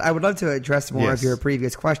I would love to address more Yes. of your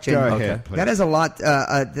previous question. Go ahead, Okay. please. That is a lot.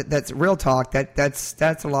 That's real talk. That's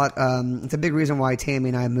a lot. It's a big reason why Tammy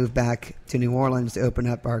and I moved back to New Orleans to open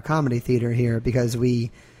up our comedy theater here because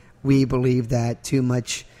we believe that too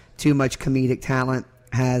much comedic talent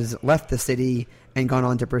has left the city and gone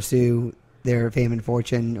on to pursue their fame and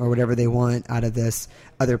fortune or whatever they want out of this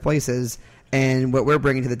other places. And what we're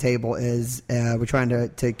bringing to the table is we're trying to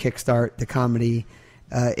kickstart the comedy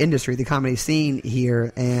industry, the comedy scene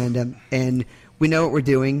here, and we know what we're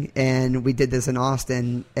doing. And we did this in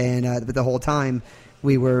Austin, and but the whole time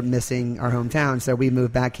we were missing our hometown, so we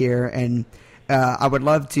moved back here. And I would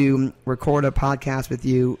love to record a podcast with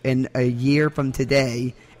you in a year from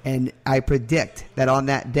today, and I predict that on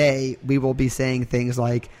that day we will be saying things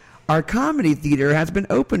like, our comedy theater has been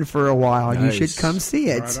open for a while. Nice. You should come see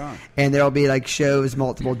it. Right on. And there'll be like shows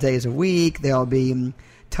multiple days a week. There'll be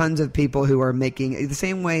tons of people who are making the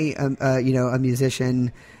same way, a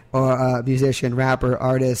musician or a musician, rapper,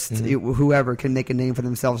 artist, whoever can make a name for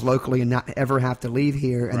themselves locally and not ever have to leave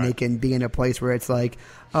here. And they Right. can be in a place where it's like,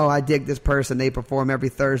 oh, I dig this person. They perform every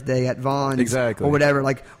Thursday at Vaughn's Exactly. or whatever.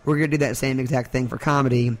 Like we're going to do that same exact thing for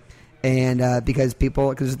comedy. And because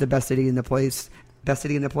it's the best city in the place. Best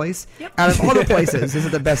city in the place? Yep. Out of all the places, this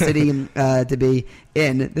is the best city to be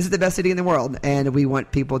in. This is the best city in the world, and we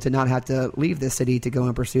want people to not have to leave this city to go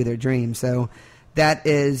and pursue their dreams. So that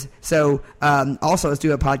is also let's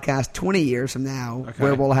do a podcast 20 years from now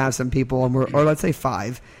where we'll have some people, and or let's say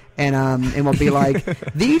 5, and we'll be like,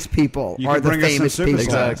 these people You are can the bring us famous some people.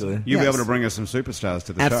 superstars. Exactly. You'll be Yes. able to bring us some superstars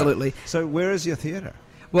to the show. Absolutely. So where is your theater?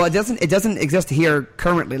 Well, it doesn't exist here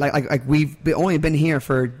currently. Like we've only been here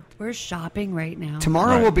for. We're shopping right now.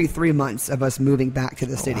 Tomorrow Right. will be 3 months of us moving back to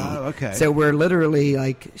the city. wow, okay. So we're literally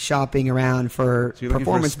like shopping around for So you're looking for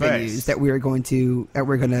performance space. venues that we're going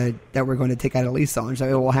to take out a lease on. So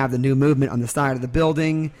it will have the new movement on the side of the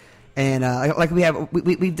building, and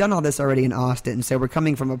we've done all this already in Austin. So we're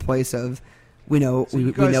coming from a place of we know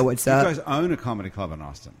You guys, what's you up. guys own a comedy club in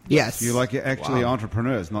Austin. Yes. You're actually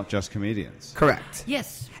entrepreneurs, not just comedians. Correct.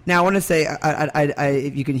 Yes. Now I want to say,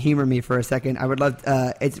 if you can humor me for a second, I would love.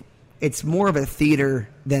 It's more of a theater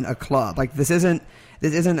than a club. Like this isn't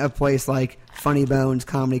a place like Funny Bones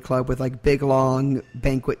Comedy Club with like big long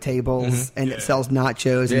banquet tables and it sells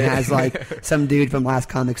nachos and has like some dude from Last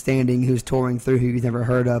Comic Standing who's touring through who you've never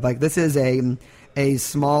heard of. Like this is a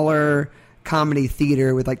smaller comedy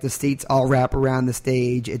theater with like the seats all wrap around the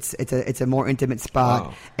stage. It's a more intimate spot,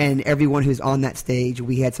 Wow. and everyone who's on that stage,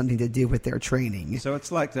 we had something to do with their training. So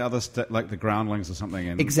it's like the other, like the Groundlings or something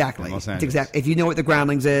in Exactly. in Los It's Angeles. exactly. If you know what the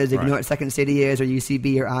Groundlings is, if Right. you know what Second City is, or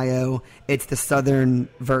UCB or IO, it's the southern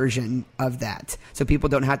version of that. So people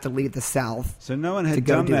don't have to leave the South. So no one to had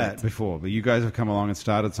go done do that it. before, but you guys have come along and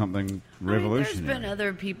started something revolutionary. There's been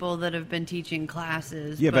other people that have been teaching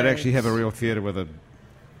classes. Yeah, but actually have a real theater with a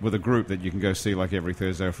group that you can go see like every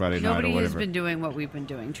Thursday or Friday night or Nobody has whatever. been doing what we've been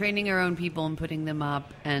doing, training our own people and putting them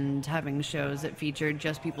up and having shows that feature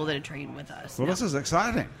just people that have trained with us. Well, No. this is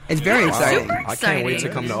exciting. It's very exciting. super I can't wait to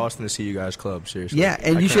exciting. come to Austin to see you guys' club. Seriously. Yeah,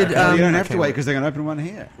 and I you can't- should, you don't have to can't wait because they're going to open one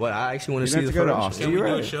here. Well, I actually want You to don't see have the to go to first Austin. Can You're we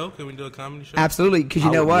do a right. show? Can we do a comedy show? Absolutely, because you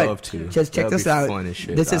I know would what? love to. Just check That'd this be out. fun as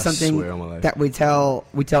shit. This is I something swear on my life. that we tell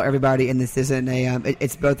everybody, and this isn't a.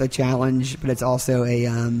 It's both a challenge, but it's also a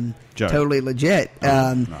Joke. totally legit.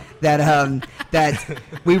 That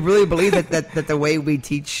we really believe that the way we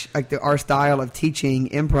teach, like our style of teaching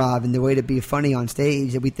improv and the way to be funny on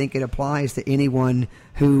stage, that we think it applies to anyone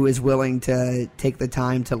who is willing to take the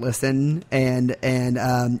time to listen and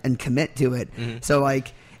commit to it. So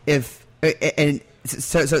like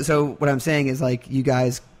so what I'm saying is like you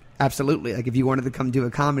guys. Absolutely. Like if you wanted to come do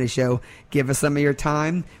a comedy show, give us some of your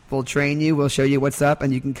time. We'll train you. We'll show you what's up,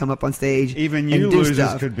 and you can come up on stage. Even and you do losers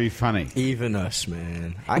stuff. could be funny. Even us,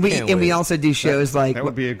 man. I And we, can't and we wait. also do shows like That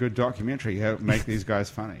would be a good documentary. How make these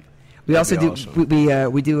guys funny. We also do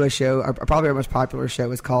awesome. we do a show. Probably our most popular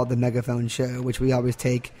show is called the Megaphone Show, which we always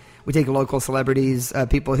take local celebrities,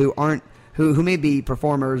 people who aren't who may be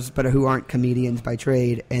performers but who aren't comedians by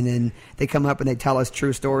trade, and then they come up and they tell us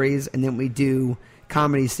true stories, and then we do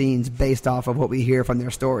comedy scenes based off of what we hear from their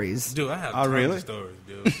stories. Dude, I have tons of stories,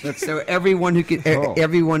 dude. So everyone who could, Cool.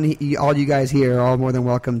 all you guys here are all more than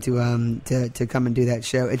welcome to come and do that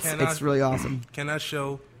show. It's really awesome. Can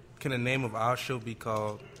the name of our show be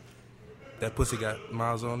called That Pussy Got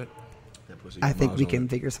Miles on It? I think we can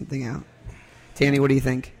figure something out. Tammy, what do you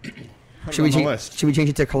think? Should we change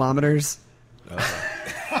it to kilometers?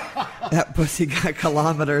 That pussy got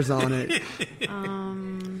kilometers on it.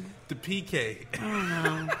 The PK. I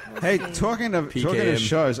don't know. Hey, talking of PKM.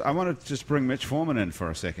 shows, I want to just bring Mitch Foreman in for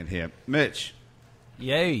a second here. Mitch.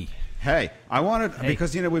 Yay. Hey, I wanted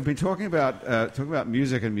because we've been talking about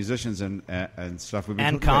music and musicians and stuff. We've been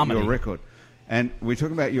And talking comedy. about your record, and we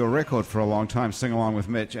talked about your record for a long time. Sing Along with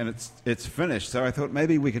Mitch, and it's finished. So I thought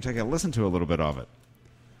maybe we could take a listen to a little bit of it.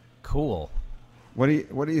 Cool. What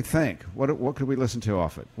do you think? What could we listen to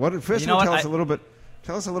off it? First You know of all, what?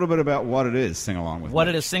 tell us a little bit about what it is. Sing Along with What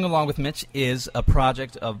Mitch. it is, Sing Along with Mitch, is a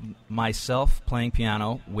project of myself playing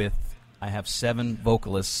piano with, I have 7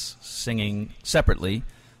 vocalists singing separately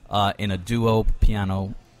in a duo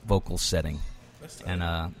piano vocal setting.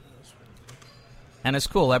 And it's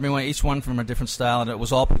cool. Each one from a different style. And it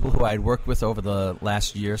was all people who I had worked with over the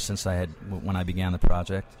last year when I began the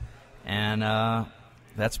project. And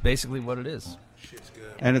that's basically what it is.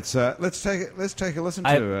 And it's let's take a listen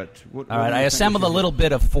to it. All right, I assembled a little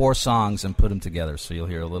bit of 4 songs and put them together, so you'll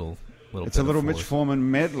hear a little. It's a little bit of Mitch 4.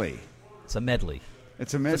 Foreman medley. It's a medley.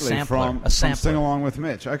 It's a medley sampler. from A sampler. Sing Along with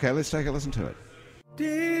Mitch. Okay, let's take a listen to it.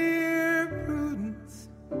 Dear Prudence,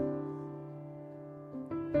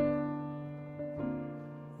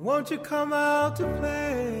 won't you come out to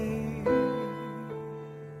play?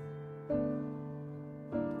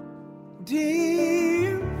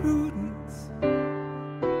 Dear Prudence,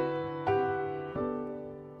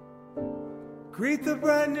 greet the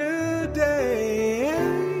brand new day.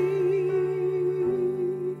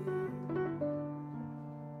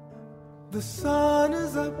 The sun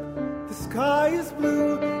is up, the sky is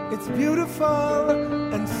blue, it's beautiful,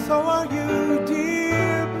 and so are you,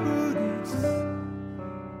 dear Prudence.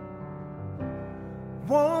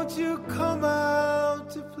 Won't you come out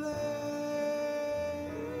to play?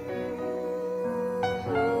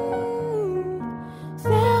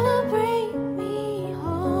 Celebrate me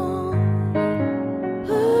home.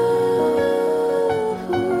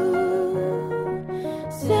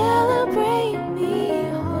 Celebrate me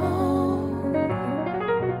home.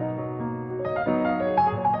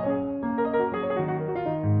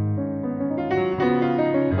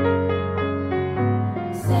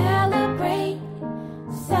 Celebrate,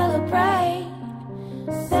 celebrate,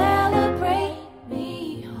 celebrate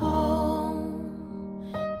me home.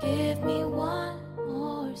 Give me one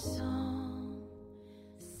more song.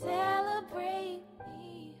 Celebrate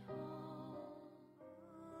me home.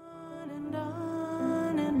 On and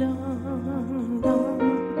on and on and on.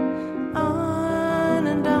 On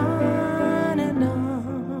and on and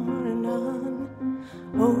on and on.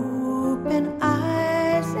 Open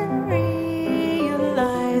eyes and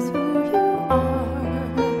realize who you are.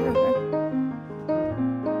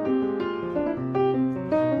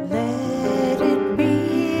 Let it be,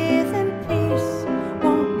 then peace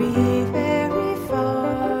won't be very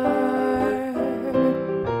far.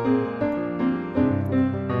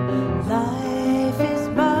 Life is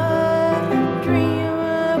but a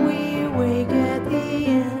dream, we wake at the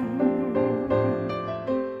end.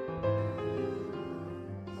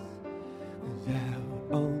 Out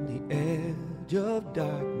on the edge of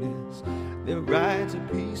darkness, there rides a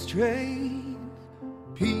peace train.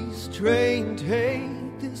 Peace train,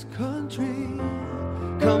 take this country.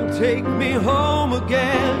 Come take me home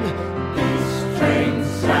again. Peace train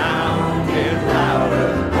sounding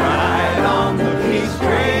louder. Ride on the peace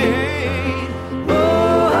train.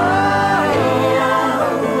 Oh,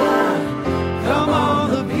 come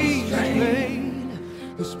on the peace train.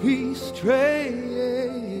 This peace train.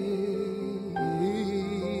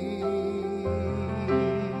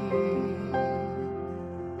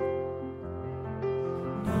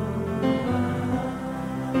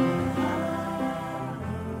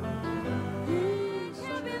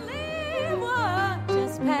 Believe what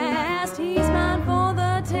just passed. He's mine for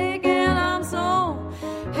the taking. I'm so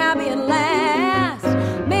happy at last.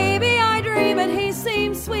 Maybe I dream it. He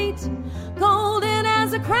seems sweet, golden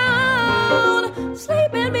as a crown.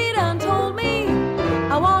 Sleeping me done told me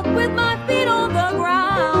I walk with my feet on the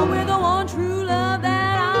ground. With the one true love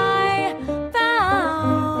that I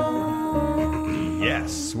found.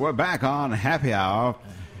 we're back on Happy Hour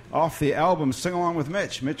off the album Sing Along with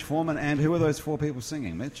Mitch Foreman. And who are those four people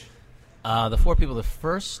singing, Mitch? The four people, the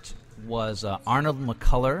first was Arnold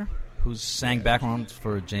McCuller, who sang background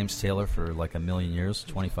for James Taylor for like a million years,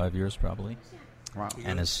 25 years probably. Wow.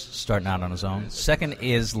 And is starting out on his own. Second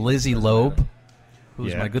is Lizzie Loeb,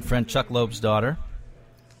 who's my good friend Chuck Loeb's daughter.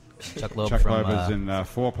 Chuck Loeb Chuck from, Loeb is in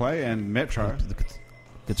Foreplay and Metro. The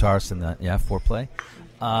guitarist in the Foreplay.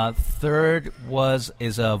 Third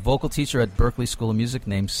is a vocal teacher at Berklee School of Music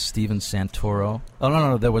named Steven Santoro. Oh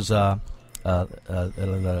no, there was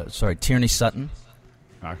Tierney Sutton.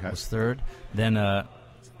 Okay. Was third. Then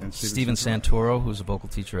Steven Santoro, who's a vocal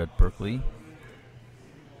teacher at Berklee.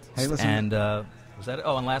 Hey, listen. And was that it?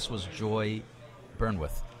 Oh, and last was Joy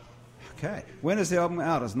Burnwith. Okay. When is the album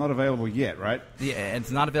out? It's not available yet, right? Yeah,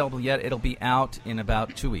 it's not available yet. It'll be out in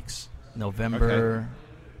about 2 weeks. Mid-November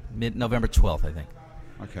 12th, I think.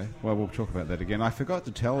 Okay. Well, we'll talk about that again. I forgot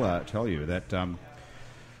to tell you that that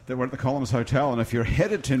we're at the Columns Hotel, and if you're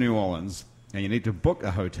headed to New Orleans and you need to book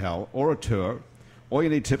a hotel or a tour, or you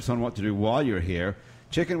need tips on what to do while you're here,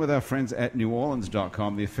 check in with our friends at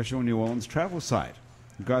neworleans.com, the official New Orleans travel site.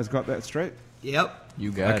 You guys got that straight? Yep.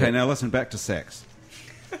 You got it. Okay, now listen, back to sex.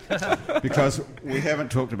 Because we haven't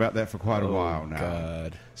talked about that for quite a while now.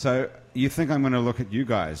 God. So you think I'm going to look at you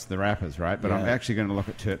guys, the rappers, right? But I'm Yeah. actually going to look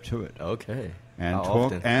at Terp Tuitt. Okay. And How talk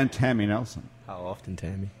often? and Tammy Nelson. How often,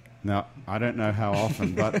 Tammy? Now, I don't know how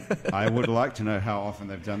often, but I would like to know how often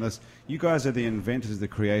they've done this. You guys are the inventors, the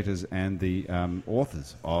creators, and the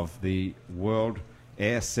authors of the World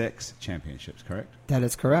Air Sex Championships, correct? That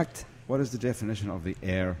is correct. What is the definition of the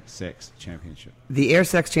Air Sex Championship? The Air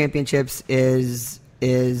Sex Championships is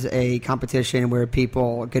a competition where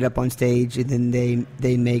people get up on stage and then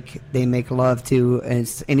they make love to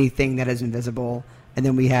anything that is invisible, and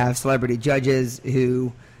then we have celebrity judges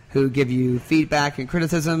who give you feedback and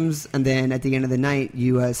criticisms, and then at the end of the night,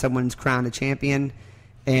 someone's crowned a champion.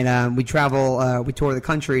 And we travel, we tour the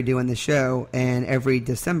country doing the show, and every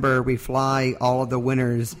December we fly all of the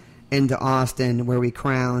winners into Austin, where we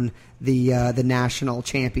crown the national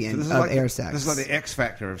champion of air sex. This is like the X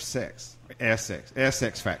Factor of sex. Air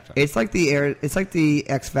sex factor. It's like the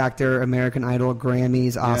X Factor, American Idol,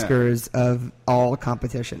 Grammys, Oscars of all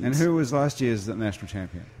competitions. And who was last year's national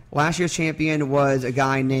champion? Last year's champion was a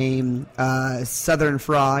guy named Southern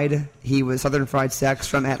Fried. He was Southern Fried Sex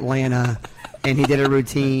from Atlanta, and he did a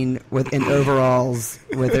routine in overalls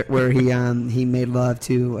where he made love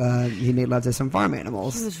to some farm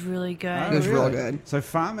animals. It was really good. It was real good. So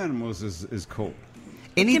farm animals is cool.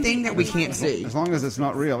 Anything that we can't see, as long as it's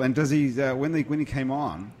not real. And does he when he came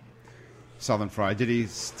on Southern Fried,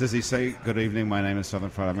 does he say, "Good evening, my name is Southern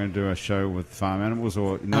Fried. I'm going to do a show with farm animals,"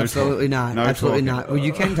 or no? Absolutely not. No Absolutely talking? not. Well,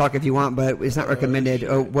 you can talk if you want, but it's not recommended.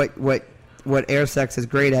 What air sex is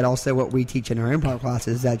great at, also what we teach in our improv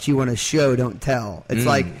classes, is that you want to show, don't tell. It's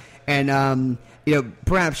like, and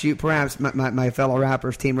perhaps my fellow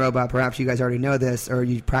rappers, Team Robot, perhaps you guys already know this, or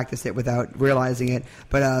you practice it without realizing it.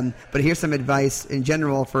 But here's some advice in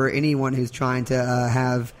general for anyone who's trying to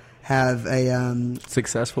have a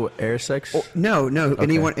successful air sex. No. Okay.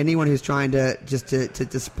 Anyone who's trying to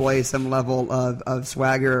display some level of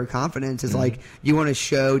swagger or confidence is like, you want to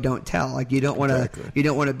show, don't tell. Like you don't want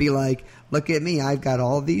to be like, look at me, I've got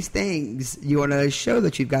all these things. You want to show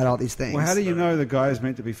that you've got all these things. Well, how do you know the guy is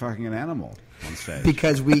meant to be fucking an animal on stage?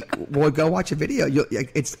 Because we'll go watch a video.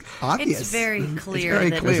 It's obvious. It's very clear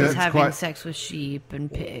very that clear. he's having sex with sheep and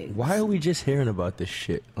pigs. Why are we just hearing about this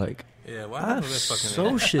shit? Like, Yeah, why I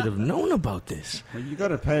should have known about this. Well, you got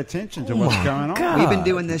to pay attention to what's going on. God. We've been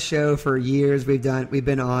doing this show for years. We've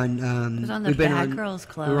been on. It was on the Bad Girls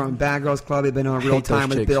Club. We were on Bad Girls Club. We've been on Real Hate those Time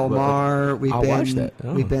with chicks, Bill but Maher. I'll watch that.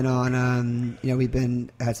 Oh. We've been on.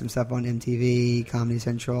 Had some stuff on MTV, Comedy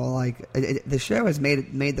Central. Like the show has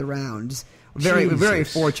made the rounds. We're very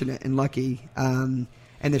Jesus. fortunate and lucky. And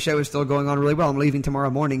the show is still going on really well. I'm leaving tomorrow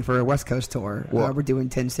morning for a West Coast tour. Well, we're doing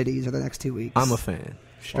 10 cities over the next 2 weeks. I'm a fan.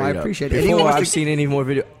 Well, I Straight up. appreciate it. Before Anyone wants I've to- seen any more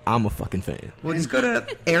video, I'm a fucking fan. Well, just go to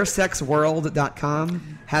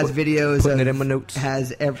airsexworld.com. Has videos Putting of, it in my notes.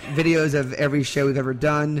 Has videos of every show we've ever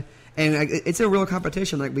done, and it's a real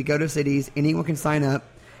competition. Like we go to cities, anyone can sign up,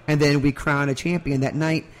 and then we crown a champion that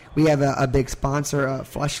night. We have a big sponsor,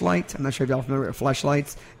 Fleshlight. I'm not sure if y'all familiar with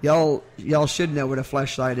Fleshlights. Y'all should know what a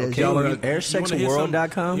Fleshlight is. Okay, Y'all are,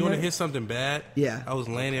 airsexworld.com. You want to hear something bad? Yeah. I was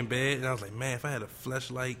laying in bed and I was like, man, if I had a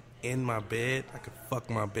fleshlight in my bed, I could fuck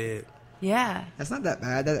my bed. Yeah. That's not that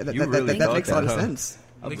bad. That You really that thought makes a lot that, of huh? sense.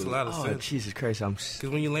 Makes a lot of sense. Jesus Christ, Because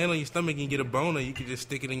when you land on your stomach and you get a boner, you can just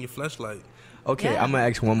stick it in your fleshlight. Okay, Yeah. I'm gonna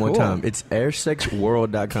ask one more time. It's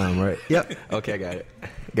airsexworld.com, right? Yep. Okay, I got it.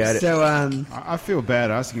 Got it. So I feel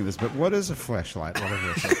bad asking you this, but what is a flashlight?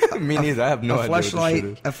 Whatever it is. Me neither. I have no idea. What this shit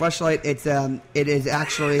is. a fleshlight. It is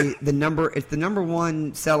actually the number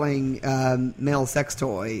one selling male sex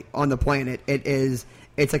toy on the planet. It's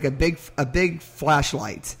like a big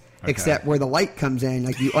flashlight. Okay. Except where the light comes in,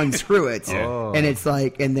 like you unscrew it, and it's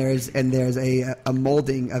like, and there's a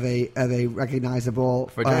molding of a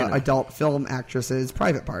recognizable Vagina. adult film actress's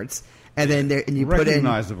private parts, and then you put in.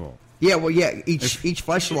 Recognizable. Yeah, well, yeah. Each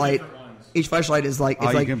fleshlight is like. It's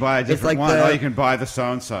Oh, like you can buy a it's different like one. the- Oh, you can buy the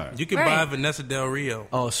so-and-so. You can Right. buy Vanessa Del Rio.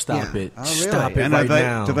 Oh, stop Yeah. it. Oh, really? Stop it And right they,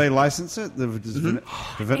 now. do they license it? The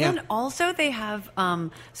And also they have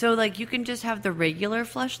so like you can just have the regular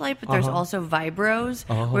fleshlight, but there's also vibros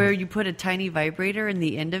where you put a tiny vibrator in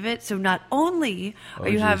the end of it. So not only are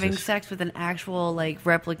you having Jesus. sex with an actual like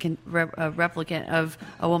replicant of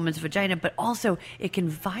a woman's vagina, but also it can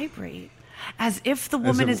vibrate as if the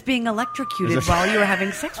woman it- is being electrocuted while you are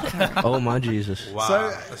having sex with her. Oh my Jesus.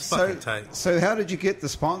 Wow, that's fucking tight. So how did you get the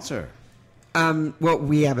sponsor? Well,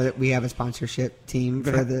 we have a sponsorship team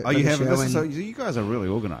for the, for you the having show. this? and So you guys are really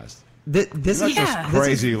organized. this You're is not just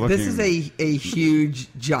crazy looking. This is a huge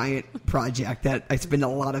giant project that I spend a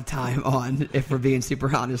lot of time on. If we're being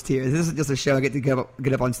super honest here, this is just a show I get to get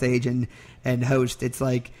up on stage and host. It's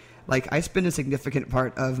like I spend a significant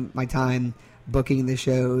part of my time booking the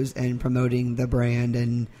shows and promoting the brand,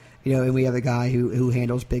 and and we have a guy who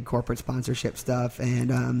handles big corporate sponsorship stuff,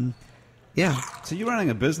 and yeah, So you're running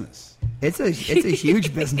a business. it's a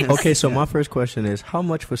huge business. Okay, so my first question is, how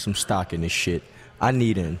much for some stock in this shit? I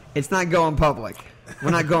need in. It's not going public.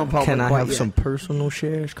 We're not going public. Can I quite have yet. some personal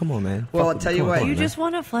shares? Come on, man. Well, Fuck I'll it. tell you Come on, what. come You on, man. just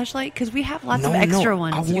want a fleshlight because we have lots No, of extra no,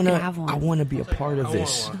 ones. I You wanna, can have one. I want to be a part of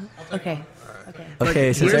this. Okay.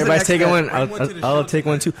 Okay, since here's the everybody's next taking step. one, I'll take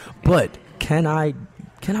one too. But can I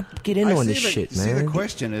get in on this shit, man? See, the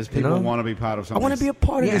question is, people want to be part of I something. want to be a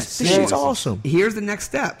part of Yes. this. This shit's awesome. Here's the next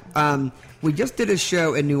step. We just did a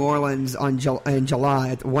show in New Orleans in July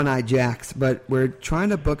at One Eye Jacks, but we're trying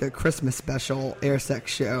to book a Christmas special airsex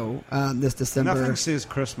show this December. Nothing says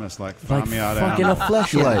Christmas like Like Farm Yard fucking a Animal.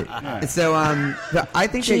 fleshlight. Yeah. So I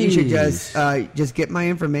think that you should Jeez. just get my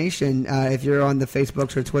information if you're on the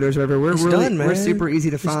Facebooks or Twitters or whatever. We're It's really done, man. we're super easy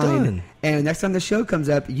to It's find. done. And next time the show comes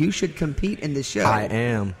up, you should compete in the show. I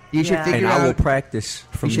am, You should Yeah. figure and I will out. practice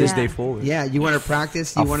from You this should- day forward. Yeah, you want to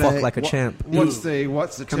practice. You I'll want fuck to like a champ. What's the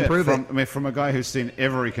Come tip prove from? it. I mean, from a guy who's seen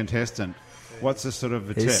every contestant, what's the sort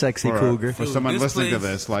of a Hey, tip sexy for, cougar. for Dude, someone this listening to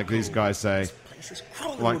place- this? Like these guys say,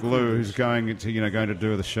 like Lou, who's going to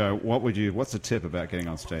do the show. What's the tip about getting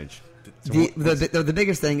on stage? The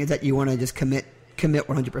biggest thing is that you want to just commit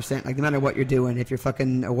 100%. Like no matter what you're doing, if you're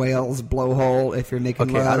fucking a whale's blowhole, if you're making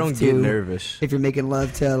Okay, love I don't to, get nervous. if you're making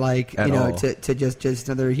love to like At all. to just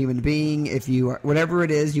another human being, if you are, whatever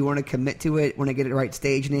it is, you want to commit to it. Want to get the right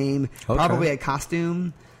stage name, Okay. probably a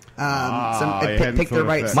costume. I hadn't Pick the thought of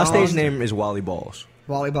right. that. My song. stage name is Wally Balls.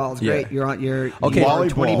 Volleyball is Yeah. great. You're on your Okay, Wally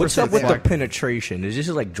you're Ball. what's up 20% with there. the penetration? Is this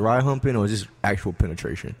like dry humping or is this actual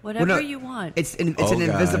penetration? Whatever Well, no, you want. It's an Oh, God.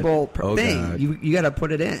 invisible Oh, thing. God. You got to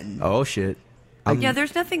put it in. Oh shit! Yeah,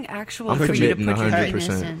 there's nothing actual I'm for you to committing put your 100%.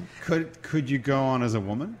 penis in. Could you go on as a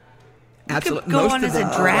woman? You Absolutely. could go Most on of as a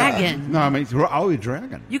the- dragon. No, I mean, you're a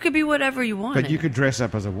dragon. You could be whatever you want. But you could dress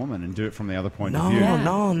up as a woman and do it from the other point No, of view. Yeah.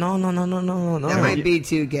 no, no. That might be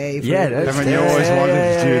too gay. For Yeah, that's Haven't you always wanted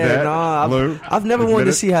to do that, No, Lou? I've never Admit wanted to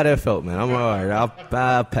it? see how that felt, man. I'm all right.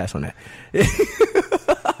 I'll pass on that.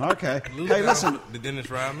 Okay. Lou Hey, got listen. the Dennis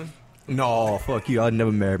Rodman. No, fuck you. I'd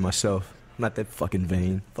never marry myself. I'm not that fucking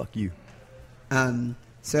vain. Fuck you.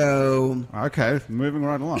 So Okay, moving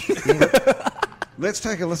right along. Let's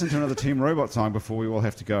take a listen to another Team Robot song before we all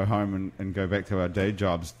have to go home and go back to our day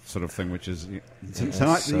jobs sort of thing, which is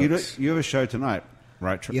tonight. You have a show tonight,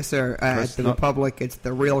 right? yes, sir. At Chris, the not- Republic, it's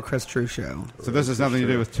the real Chris True show. So this has nothing to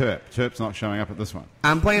do with Terp. Terp's not showing up at this one.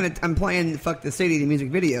 I'm playing "Fuck the City" the music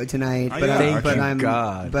video tonight, Oh, but yeah. I'm, Thank you, I'm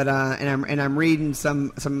God. but I'm reading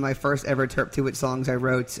some of my first ever Terp Tuit songs I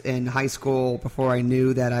wrote in high school before I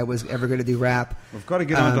knew that I was ever going to do rap. We've got to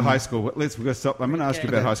get on to high school. We've got to stop. I'm going to ask you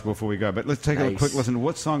about Okay. high school before we go, but let's take a Nice. quick listen.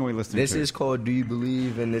 What song are we listening This to? is called "Do You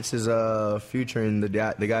Believe," and this is featuring the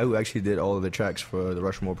guy who actually did all of the tracks for the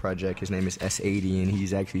Rushmore project. His name is S80, and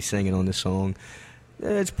he's actually singing on this song.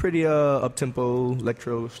 It's pretty up tempo,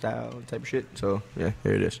 electro style type of shit. So yeah,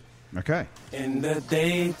 here it is. Okay. In the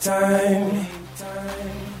daytime.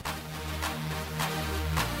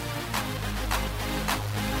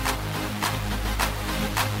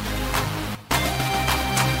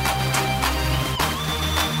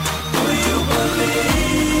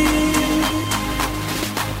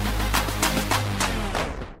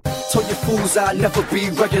 Told you fools I'd never be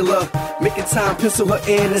regular. Making time, pencil her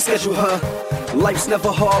in and schedule her. Life's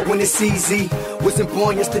never hard when it's easy. Wasn't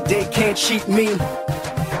born yesterday, can't cheat me.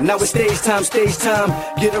 Now it's stage time.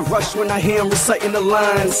 Get a rush when I hear him reciting the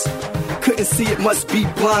lines. Couldn't see it, must be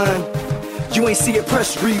blind. You ain't see it,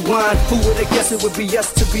 press rewind. Who would've guessed it would be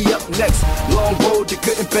us to be up next? Long road to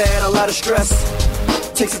good and bad, a lot of stress.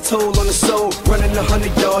 Takes a toll on the soul. Running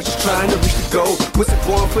 100 yards, just trying to reach the goal. Wasn't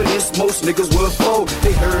born for this, most niggas would fold.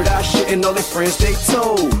 They heard our shit and all their friends they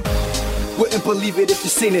told. Wouldn't believe it if you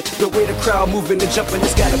seen it. The way the crowd moving and jumping,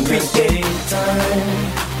 it's gotta be it. Daytime,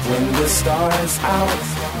 when the stars out,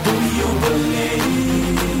 do you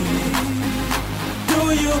believe?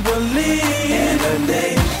 Do you believe? In the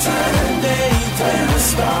daytime, when the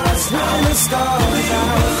stars out,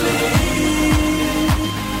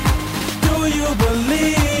 do you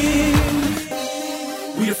believe?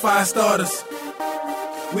 We the fire starters.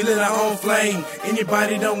 We lit our own flame.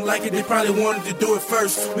 Anybody don't like it, they probably wanted to do it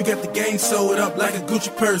first. We got the game sold up like a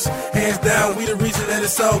Gucci purse. Hands down, we the reason that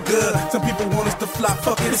it's all good. Some people want us to flop,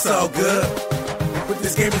 fuck it, it's all good. But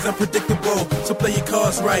this game is unpredictable, so play your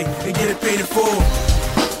cards right and get it paid in full.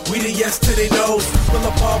 We the yes to they nose. Pull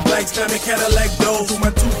up all black, slamming Cadillac doors. With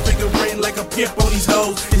my two-finger ring like a pimp on these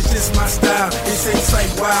hoes. It's just my style, it's ain't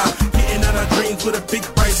sight wild. Getting out our dreams with a big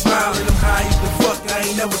bright smile. And I'm high as the fuck, I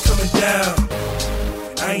ain't never coming down.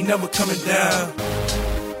 I ain't never coming down.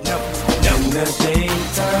 Never. In the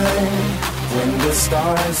daytime, when the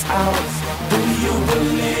stars out, do you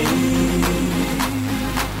believe?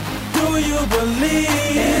 Do you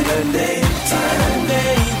believe? In the daytime,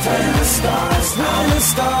 when the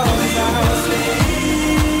stars out,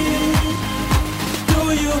 do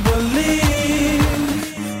you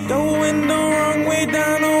believe? Going the wrong way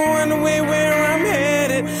down the one way where I'm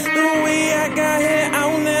headed. The way I got here,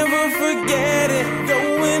 I'll never forget it.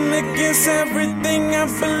 Against everything I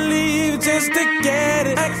believe just to get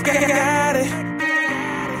it. I got it.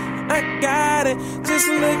 I got it. Just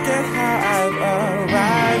look at how I've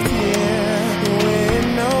arrived here with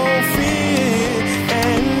no fear.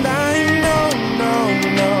 And I know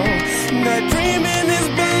that dreaming is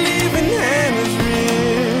believing and it's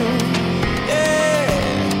real. Yeah.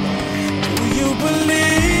 Do you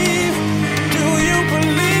believe? Do you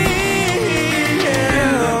believe? Yeah.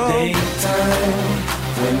 In the daytime,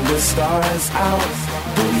 when the stars out,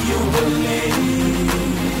 do you believe?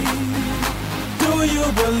 Do you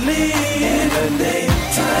believe? In the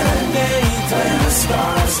daytime,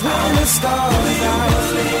 when the stars out,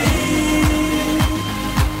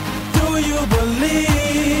 do you believe?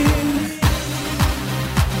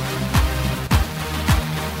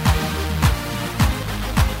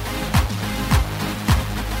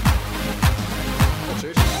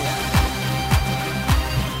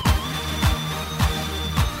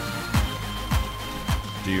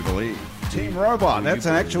 Do you believe? Team Robot. That's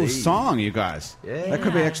an actual song, you guys. Yeah. That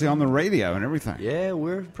could be actually on the radio and everything. Yeah,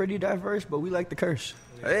 we're pretty diverse, but we like to curse.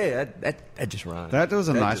 Hey, that just rhymed. That was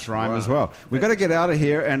a nice rhyme as well. We've got to get out of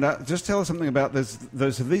here and just tell us something about this.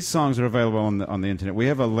 These songs are available on the internet. We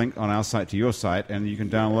have a link on our site to your site, and you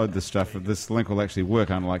can download this stuff. This link will actually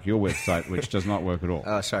work, unlike your website, which does not work at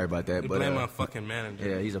all. Sorry about that. But blame my fucking manager.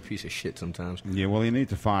 Yeah, he's a piece of shit sometimes. Yeah, well, you need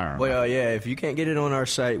to fire him. But yeah, if you can't get it on our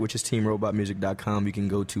site, which is teamrobotmusic.com, you can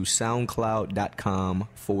go to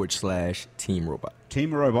soundcloud.com/Team Robot.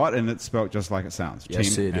 Team Robot, and it's spelled just like it sounds.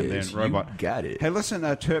 Yes, Team it and is. Then Robot. You got it. Hey, listen,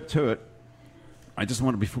 Terp to it. I just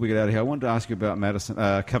wanted, before we get out of here, I wanted to ask you about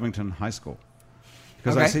Covington High School,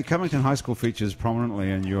 because I see Covington High School features prominently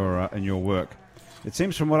in your work. It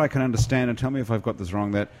seems, from what I can understand, and tell me if I've got this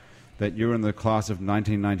wrong, that you're in the class of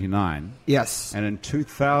 1999. Yes. And in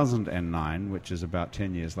 2009, which is about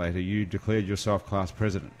 10 years later, you declared yourself class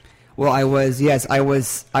president. Well, I was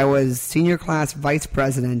senior class vice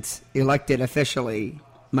president, elected officially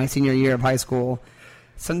my senior year of high school.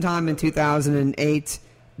 Sometime in 2008,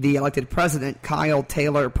 the elected president, Kyle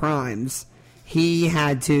Taylor Primes, he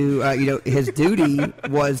had to, his duty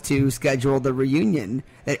was to schedule the reunion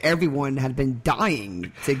that everyone had been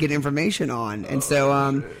dying to get information on. And so,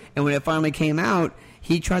 and when it finally came out,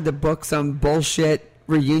 he tried to book some bullshit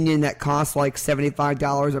reunion that cost like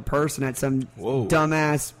 $75 a person at some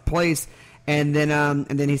dumbass place, and then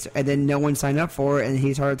no one signed up for it, and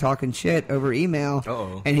he started talking shit over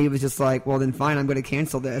email. And he was just like, well, then fine, I'm going to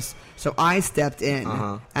cancel this. So I stepped in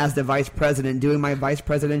as the vice president, doing my vice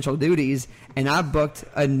presidential duties, and I booked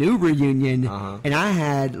a new reunion, and I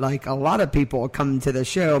had like a lot of people come to the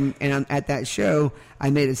show, and at that show I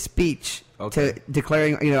made a speech to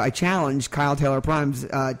declaring, I challenged Kyle Taylor Primes,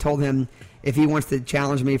 told him, if he wants to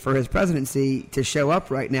challenge me for his presidency to show up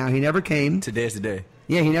right now. He never came. Today's the day.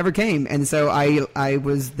 Yeah, he never came, and so I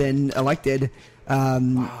was then elected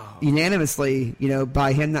unanimously,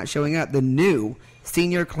 by him not showing up, the new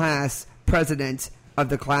senior class president of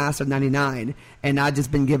the class of '99, and I've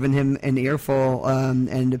just been giving him an earful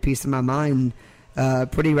and a piece of my mind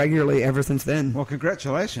pretty regularly ever since then. Well,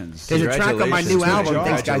 congratulations. There's a track on my new album.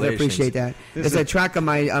 Thanks, guys. I appreciate that. There's a track on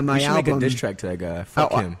my album. You should make a diss track to that guy.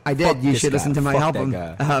 Fuck him. I did. Fuck you this should guy. listen to my Fuck album.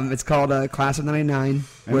 that guy. It's called Class of '99.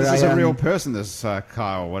 And this is a real person, this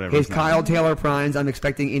Kyle, whatever. He's his name Kyle is. Taylor Prines. I'm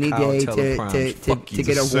expecting any Kyle day Taylor to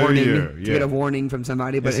get a Sue warning. you, To yeah. get a warning from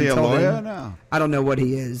somebody. But Is he a until lawyer? then, No. I don't know what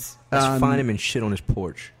he is. Let's find him and shit on his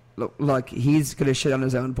porch. Look, he's gonna shit on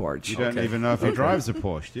his own porch. You don't even know if he drives a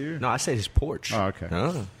Porsche, do you? No, I said his porch. Oh, okay.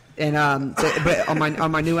 Oh. And but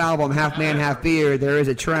on my new album, Half Man, Half Beer, there is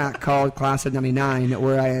a track called Class of '99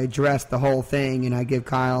 where I address the whole thing and I give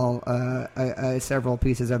Kyle several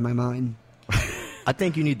pieces of my mind. I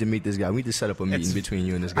think you need to meet this guy. We need to set up a meeting between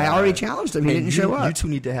you and this guy. I already challenged him. He didn't show up. You two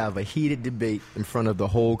need to have a heated debate in front of the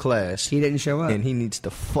whole class. He didn't show up. And he needs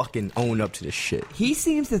to fucking own up to this shit. He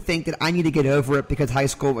seems to think that I need to get over it because high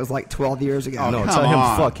school was like 12 years ago. No, come tell him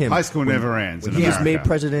on. fuck him. High school never ends When in he was America. made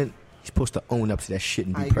president, he's supposed to own up to that shit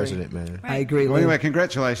and I be agree. president, man. I agree. Well, Lou. anyway,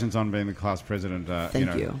 congratulations on being the class president.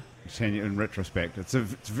 Thank you. In retrospect, it's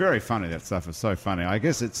very funny. That stuff is so funny. I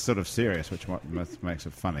guess it's sort of serious, which makes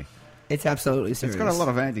it funny. It's absolutely serious. It's got a lot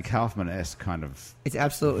of Andy Kaufman-esque kind of It's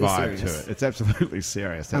absolutely vibe serious. to it. It's absolutely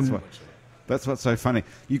serious. That's what's so funny.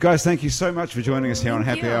 You guys, thank you so much for joining us here on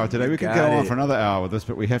Happy Hour today. We could go on for another hour with this,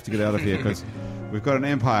 but we have to get out of here because we've got an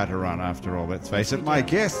empire to run after all, let's face it. My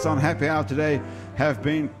guests on Happy Hour today have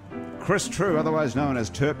been Chris True, otherwise known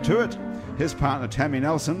as Terp Tuitt, his partner Tammy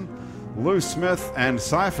Nelson, Lou Smith and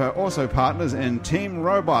Cypher, also partners in Team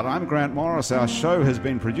Robot. I'm Grant Morris. Our show has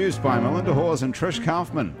been produced by Melinda Hawes and Trish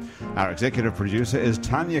Kaufman. Our executive producer is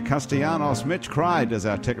Tanya Castellanos. Mitch Cried is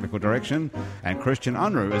our technical direction, and Christian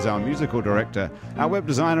Unruh is our musical director. Our web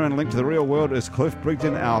designer and link to the real world is Cliff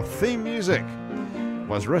Brigden. Our theme music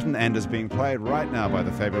was written and is being played right now by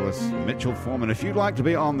the fabulous Mitchell Foreman. If you'd like to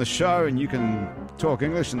be on the show and you can talk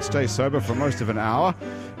English and stay sober for most of an hour,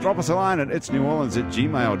 drop us a line at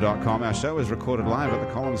itsneworleans@gmail.com. Our show is recorded live at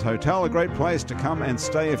the Columns Hotel, a great place to come and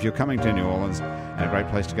stay if you're coming to New Orleans, and a great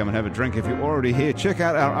place to come and have a drink if you're already here. Check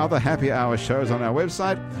out our other Happy Hour shows on our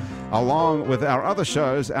website, along with our other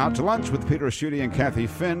shows, Out to Lunch with Peter Asciuti and Kathy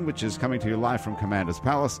Finn, which is coming to you live from Commander's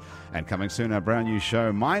Palace, and coming soon, our brand new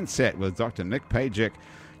show, Mindset, with Dr. Nick Pajek.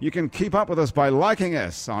 You can keep up with us by liking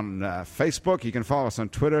us on Facebook. You can follow us on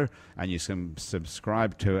Twitter, and you can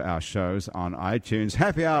subscribe to our shows on iTunes.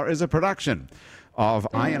 Happy Hour is a production of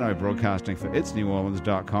INO Broadcasting for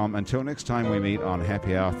itsneworleans.com. Until next time we meet on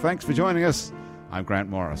Happy Hour, thanks for joining us. I'm Grant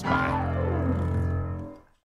Morris. Bye.